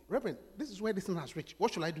call me. Reverend, this is where this thing has reached.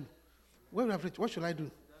 What should I do? Where we have reached? What should I do?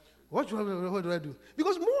 What do I do?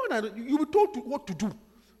 Because more than you will be told what to do,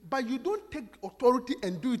 but you don't take authority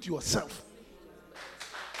and do it yourself.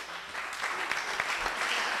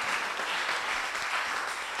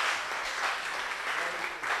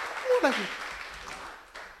 More like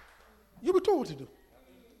you'll be told what to do.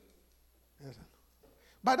 Yes,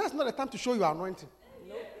 but that's not the time to show your anointing.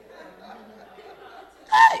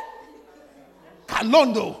 Hey!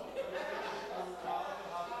 Kalondo.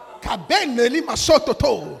 Kaben Meli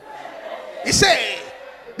Masototo. He said,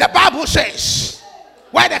 the Bible says,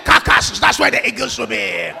 where the carcass is, that's where the eagles will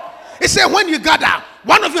be. He said, when you gather,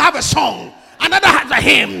 one of you have a song, another has a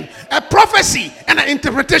hymn, a prophecy, and an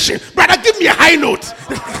interpretation. Brother, give me a high note. The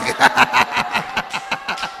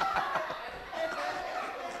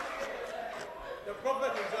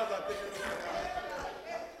prophet himself are taking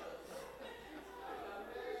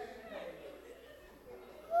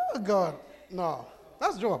Oh, God. No.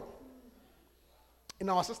 That's Joab. In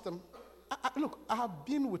our system, look, I have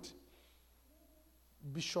been with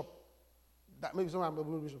Bishop, that maybe someone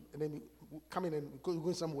I'm Bishop, and then we come in and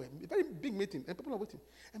go somewhere, a very big meeting, and people are waiting.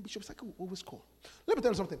 And Bishop Saka will always call. Let me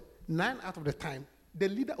tell you something. 9 out of the time, the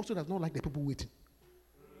leader also does not like the people waiting.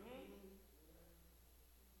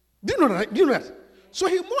 Do you know that? So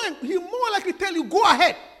he more likely tell you, go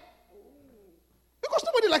ahead. Because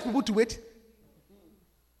nobody likes people to wait.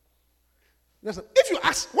 Listen, if you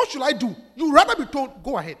ask, what should I do? You rather be told,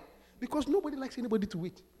 go ahead. Because nobody likes anybody to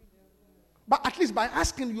wait. But at least by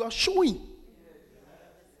asking, you are showing.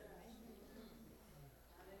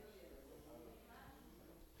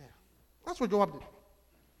 Yeah. That's what Joab did.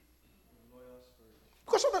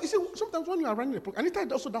 Because sometimes when you are running a program,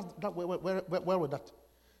 Anita also does that well with that.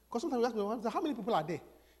 Because sometimes we ask, well, how many people are there?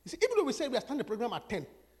 You see, even though we say we are starting the program at 10,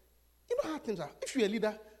 you know how things are. If you're a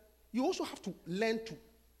leader, you also have to learn to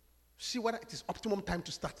see whether it is optimum time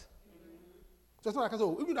to start. So it's not like I say,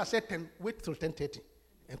 oh, even I said 10, wait till 10:30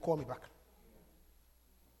 and call me back.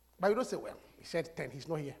 But you don't say, well, he said 10, he's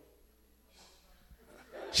not here.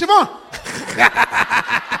 Shimon!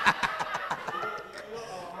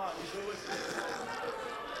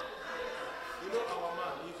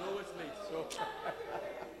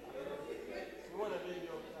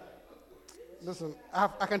 Listen,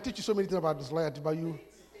 I can teach you so many things about disloyalty, but you...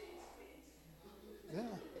 Yeah.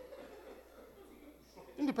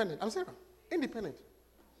 Independent. I'm saying independent.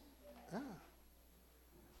 Yeah.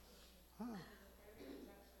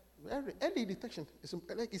 Early detection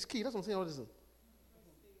is key. That's what I'm saying. All this.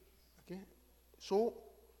 Okay. So,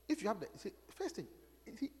 if you have the first thing,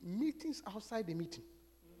 meetings outside the meeting.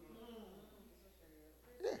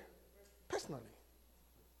 Yeah. Personally.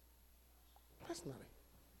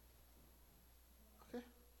 Okay.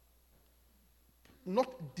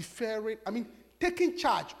 Not deferring. I mean, taking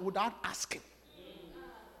charge without asking.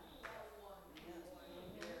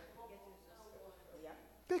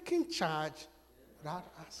 Taking charge without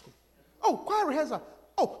asking. Oh, choir rehearsal.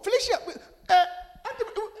 Oh, Felicia,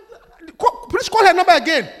 please call her number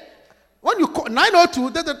again. When you call 902,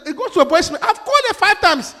 it goes to a voicemail. I've called her 5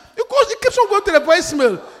 times. It keeps on going to the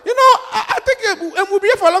voicemail. You know, I think we'll be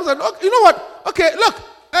here for a long time. You know what? Okay, look,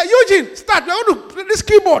 Eugene, start. We're going to play this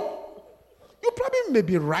keyboard. You probably may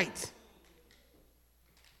be right.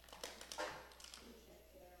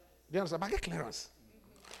 Do you understand? But get clearance.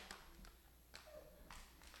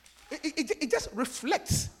 It just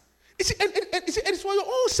reflects. And it's for your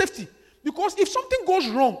own safety. Because if something goes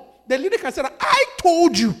wrong, the leader can say, I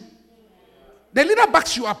told you. The leader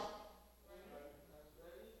backs you up.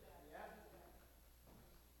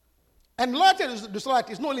 And loyalty and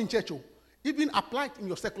disloyalty is not only in church, even applied in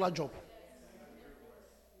your secular job.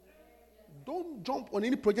 Don't jump on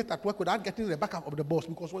any project at work without getting the backup of the boss,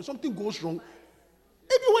 because when something goes wrong,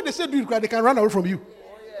 even when they say do it, they can run away from you.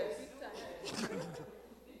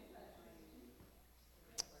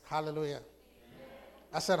 Hallelujah.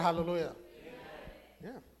 I said hallelujah.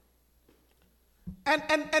 Yeah.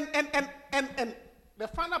 And the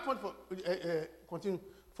final point for continue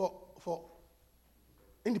for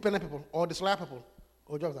independent people or disloyal people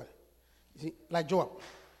or jobs like, you see, like Joab,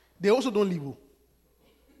 they also don't leave.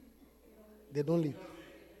 They don't leave.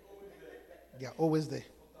 They are always there.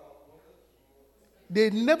 They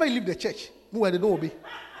never leave the church where they don't obey.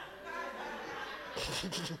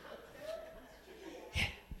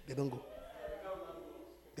 They don't go.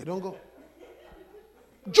 They don't go.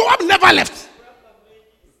 Joab never left.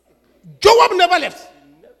 Joab never left.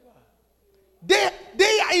 They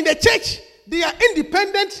are in the church. They are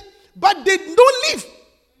independent, but they don't leave.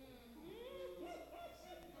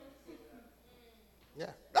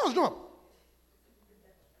 Yeah, that was Joab.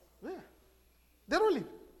 Yeah, they don't leave.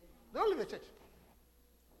 They don't leave the church.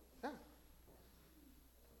 Yeah.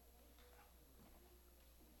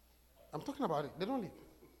 talking about it. They don't leave.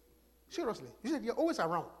 Seriously. You said they're always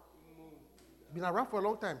around. Been around for a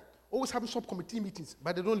long time. Always having subcommittee meetings,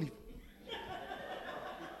 but they don't leave.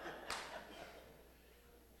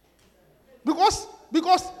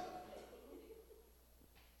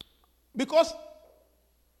 Because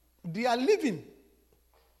they are living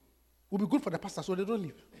will be good for the pastor, so they don't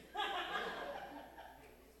leave.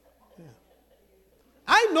 Yeah.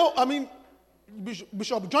 I know,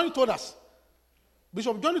 Bishop Johnny told us.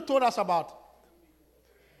 Bishop Johnny told us about.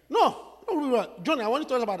 No, Johnny, I want to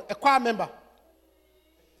tell us about a choir member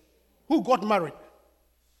who got married.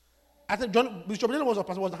 I think Bishop Johnny was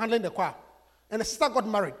handling the choir. And the sister got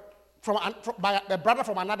married by a brother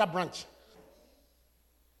from another branch.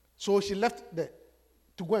 So she left there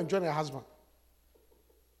to go and join her husband.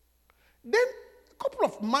 Then, a couple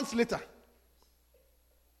of months later,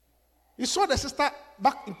 he saw the sister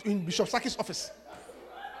back in Bishop Saki's office.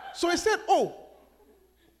 So he said, oh,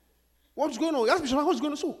 what's going on? He asked Bishop, what's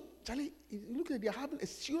going on? So, Charlie, look like they're having a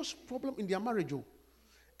serious problem in their marriage, oh,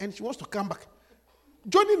 and she wants to come back.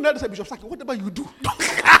 Johnny Ned said, Bishop Saki, whatever you do.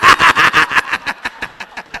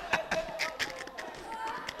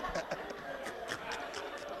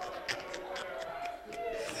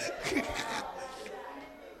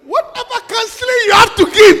 Whatever counseling you have to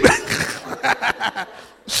give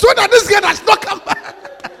so that this girl does not come back.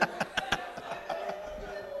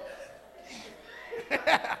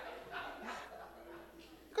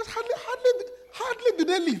 Because hardly do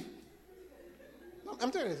they leave.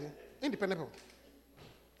 I'm telling you, independent people.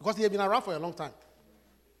 Because they have been around for a long time.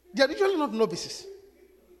 They are usually not novices.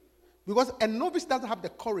 Because a novice doesn't have the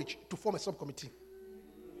courage to form a subcommittee.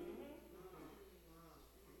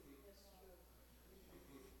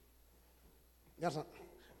 Yes, sir.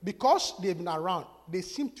 Because they've been around, they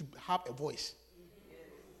seem to have a voice.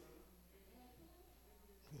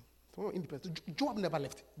 Independent. Joab never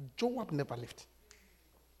left.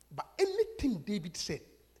 But anything David said,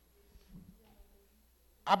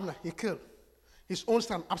 Abner, he killed his own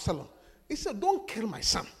son Absalom. He said, don't kill my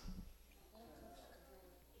son.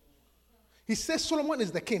 He says Solomon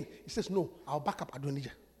is the king. He says, no, I'll back up Adonijah.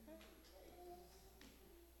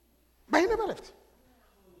 But he never left.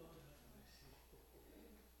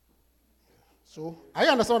 So, I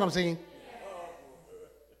understand what I'm saying.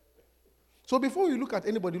 So before you look at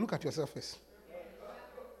anybody, look at yourself first.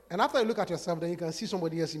 And after you look at yourself, then you can see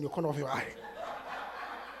somebody else in your corner of your eye.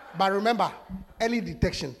 But remember, early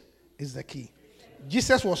detection is the key.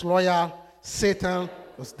 Jesus was loyal. Satan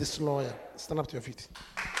was disloyal. Stand up to your feet.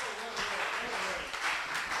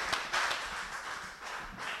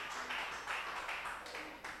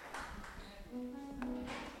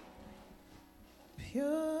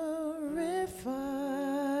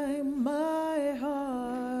 Purify my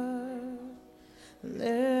heart,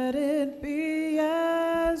 let it be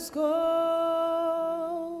as gold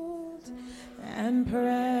and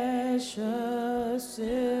precious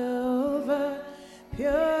silver.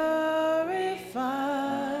 Purify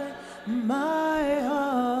my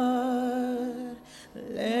heart,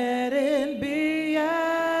 let it be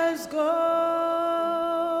as gold,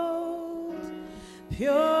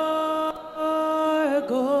 pure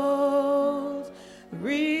gold,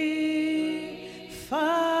 refined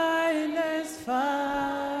as fire.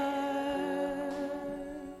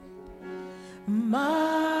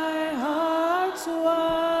 My heart's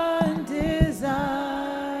one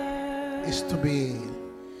desire is to be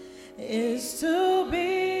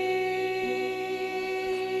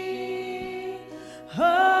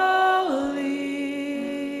holy,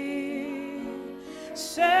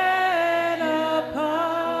 set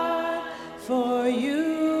apart for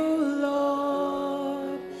you,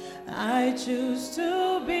 Lord. I choose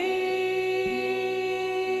to be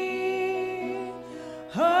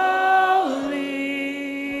holy,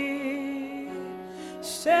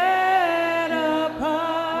 set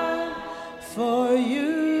apart for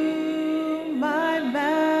you, my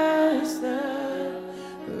Master,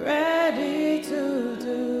 ready to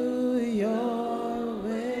do your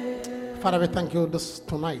will. Father, we thank you this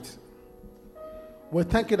tonight. We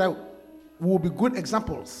thank you that we will be good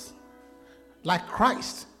examples, like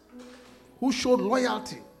Christ, who showed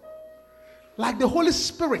loyalty, like the Holy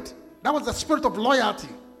Spirit. That was the spirit of loyalty.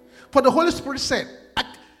 For the Holy Spirit said,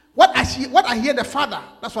 what I hear the Father,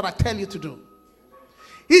 that's what I tell you to do.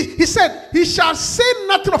 He said, he shall say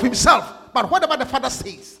nothing of himself, but whatever the Father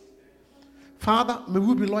says. Father, may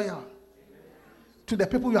we be loyal to the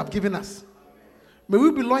people you have given us. May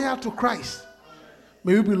we be loyal to Christ.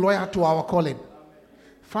 May we be loyal to our calling.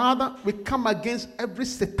 Father, we come against every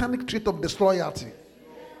satanic trait of disloyalty.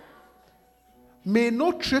 May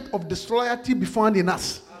no trait of disloyalty be found in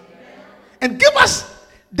us. And give us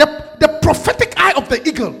the prophetic eye of the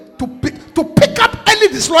eagle to pick up any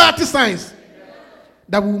disloyalty signs,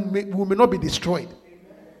 that we may not be destroyed.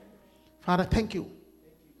 Father, thank you.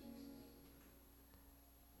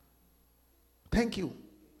 Thank you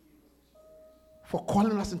for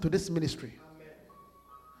calling us into this ministry.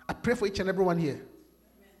 I pray for each and everyone here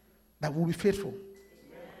that we'll be faithful.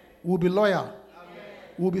 We'll be loyal.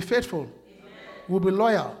 We'll be faithful. We'll be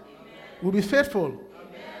loyal. We'll be faithful.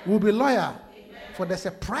 We'll be loyal. For there's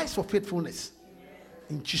a price for faithfulness.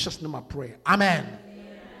 In Jesus' name I pray. Amen.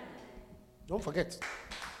 Don't forget.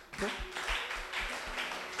 Okay?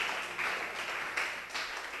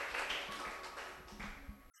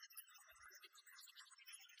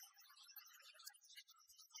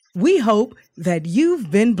 We hope that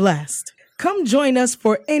you've been blessed. Come join us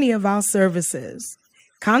for any of our services.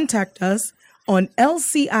 Contact us on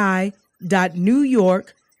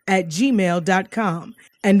lci.newyork@gmail.com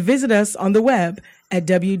and visit us on the web at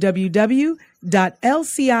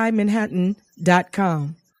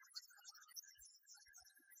www.lcimanhattan.com.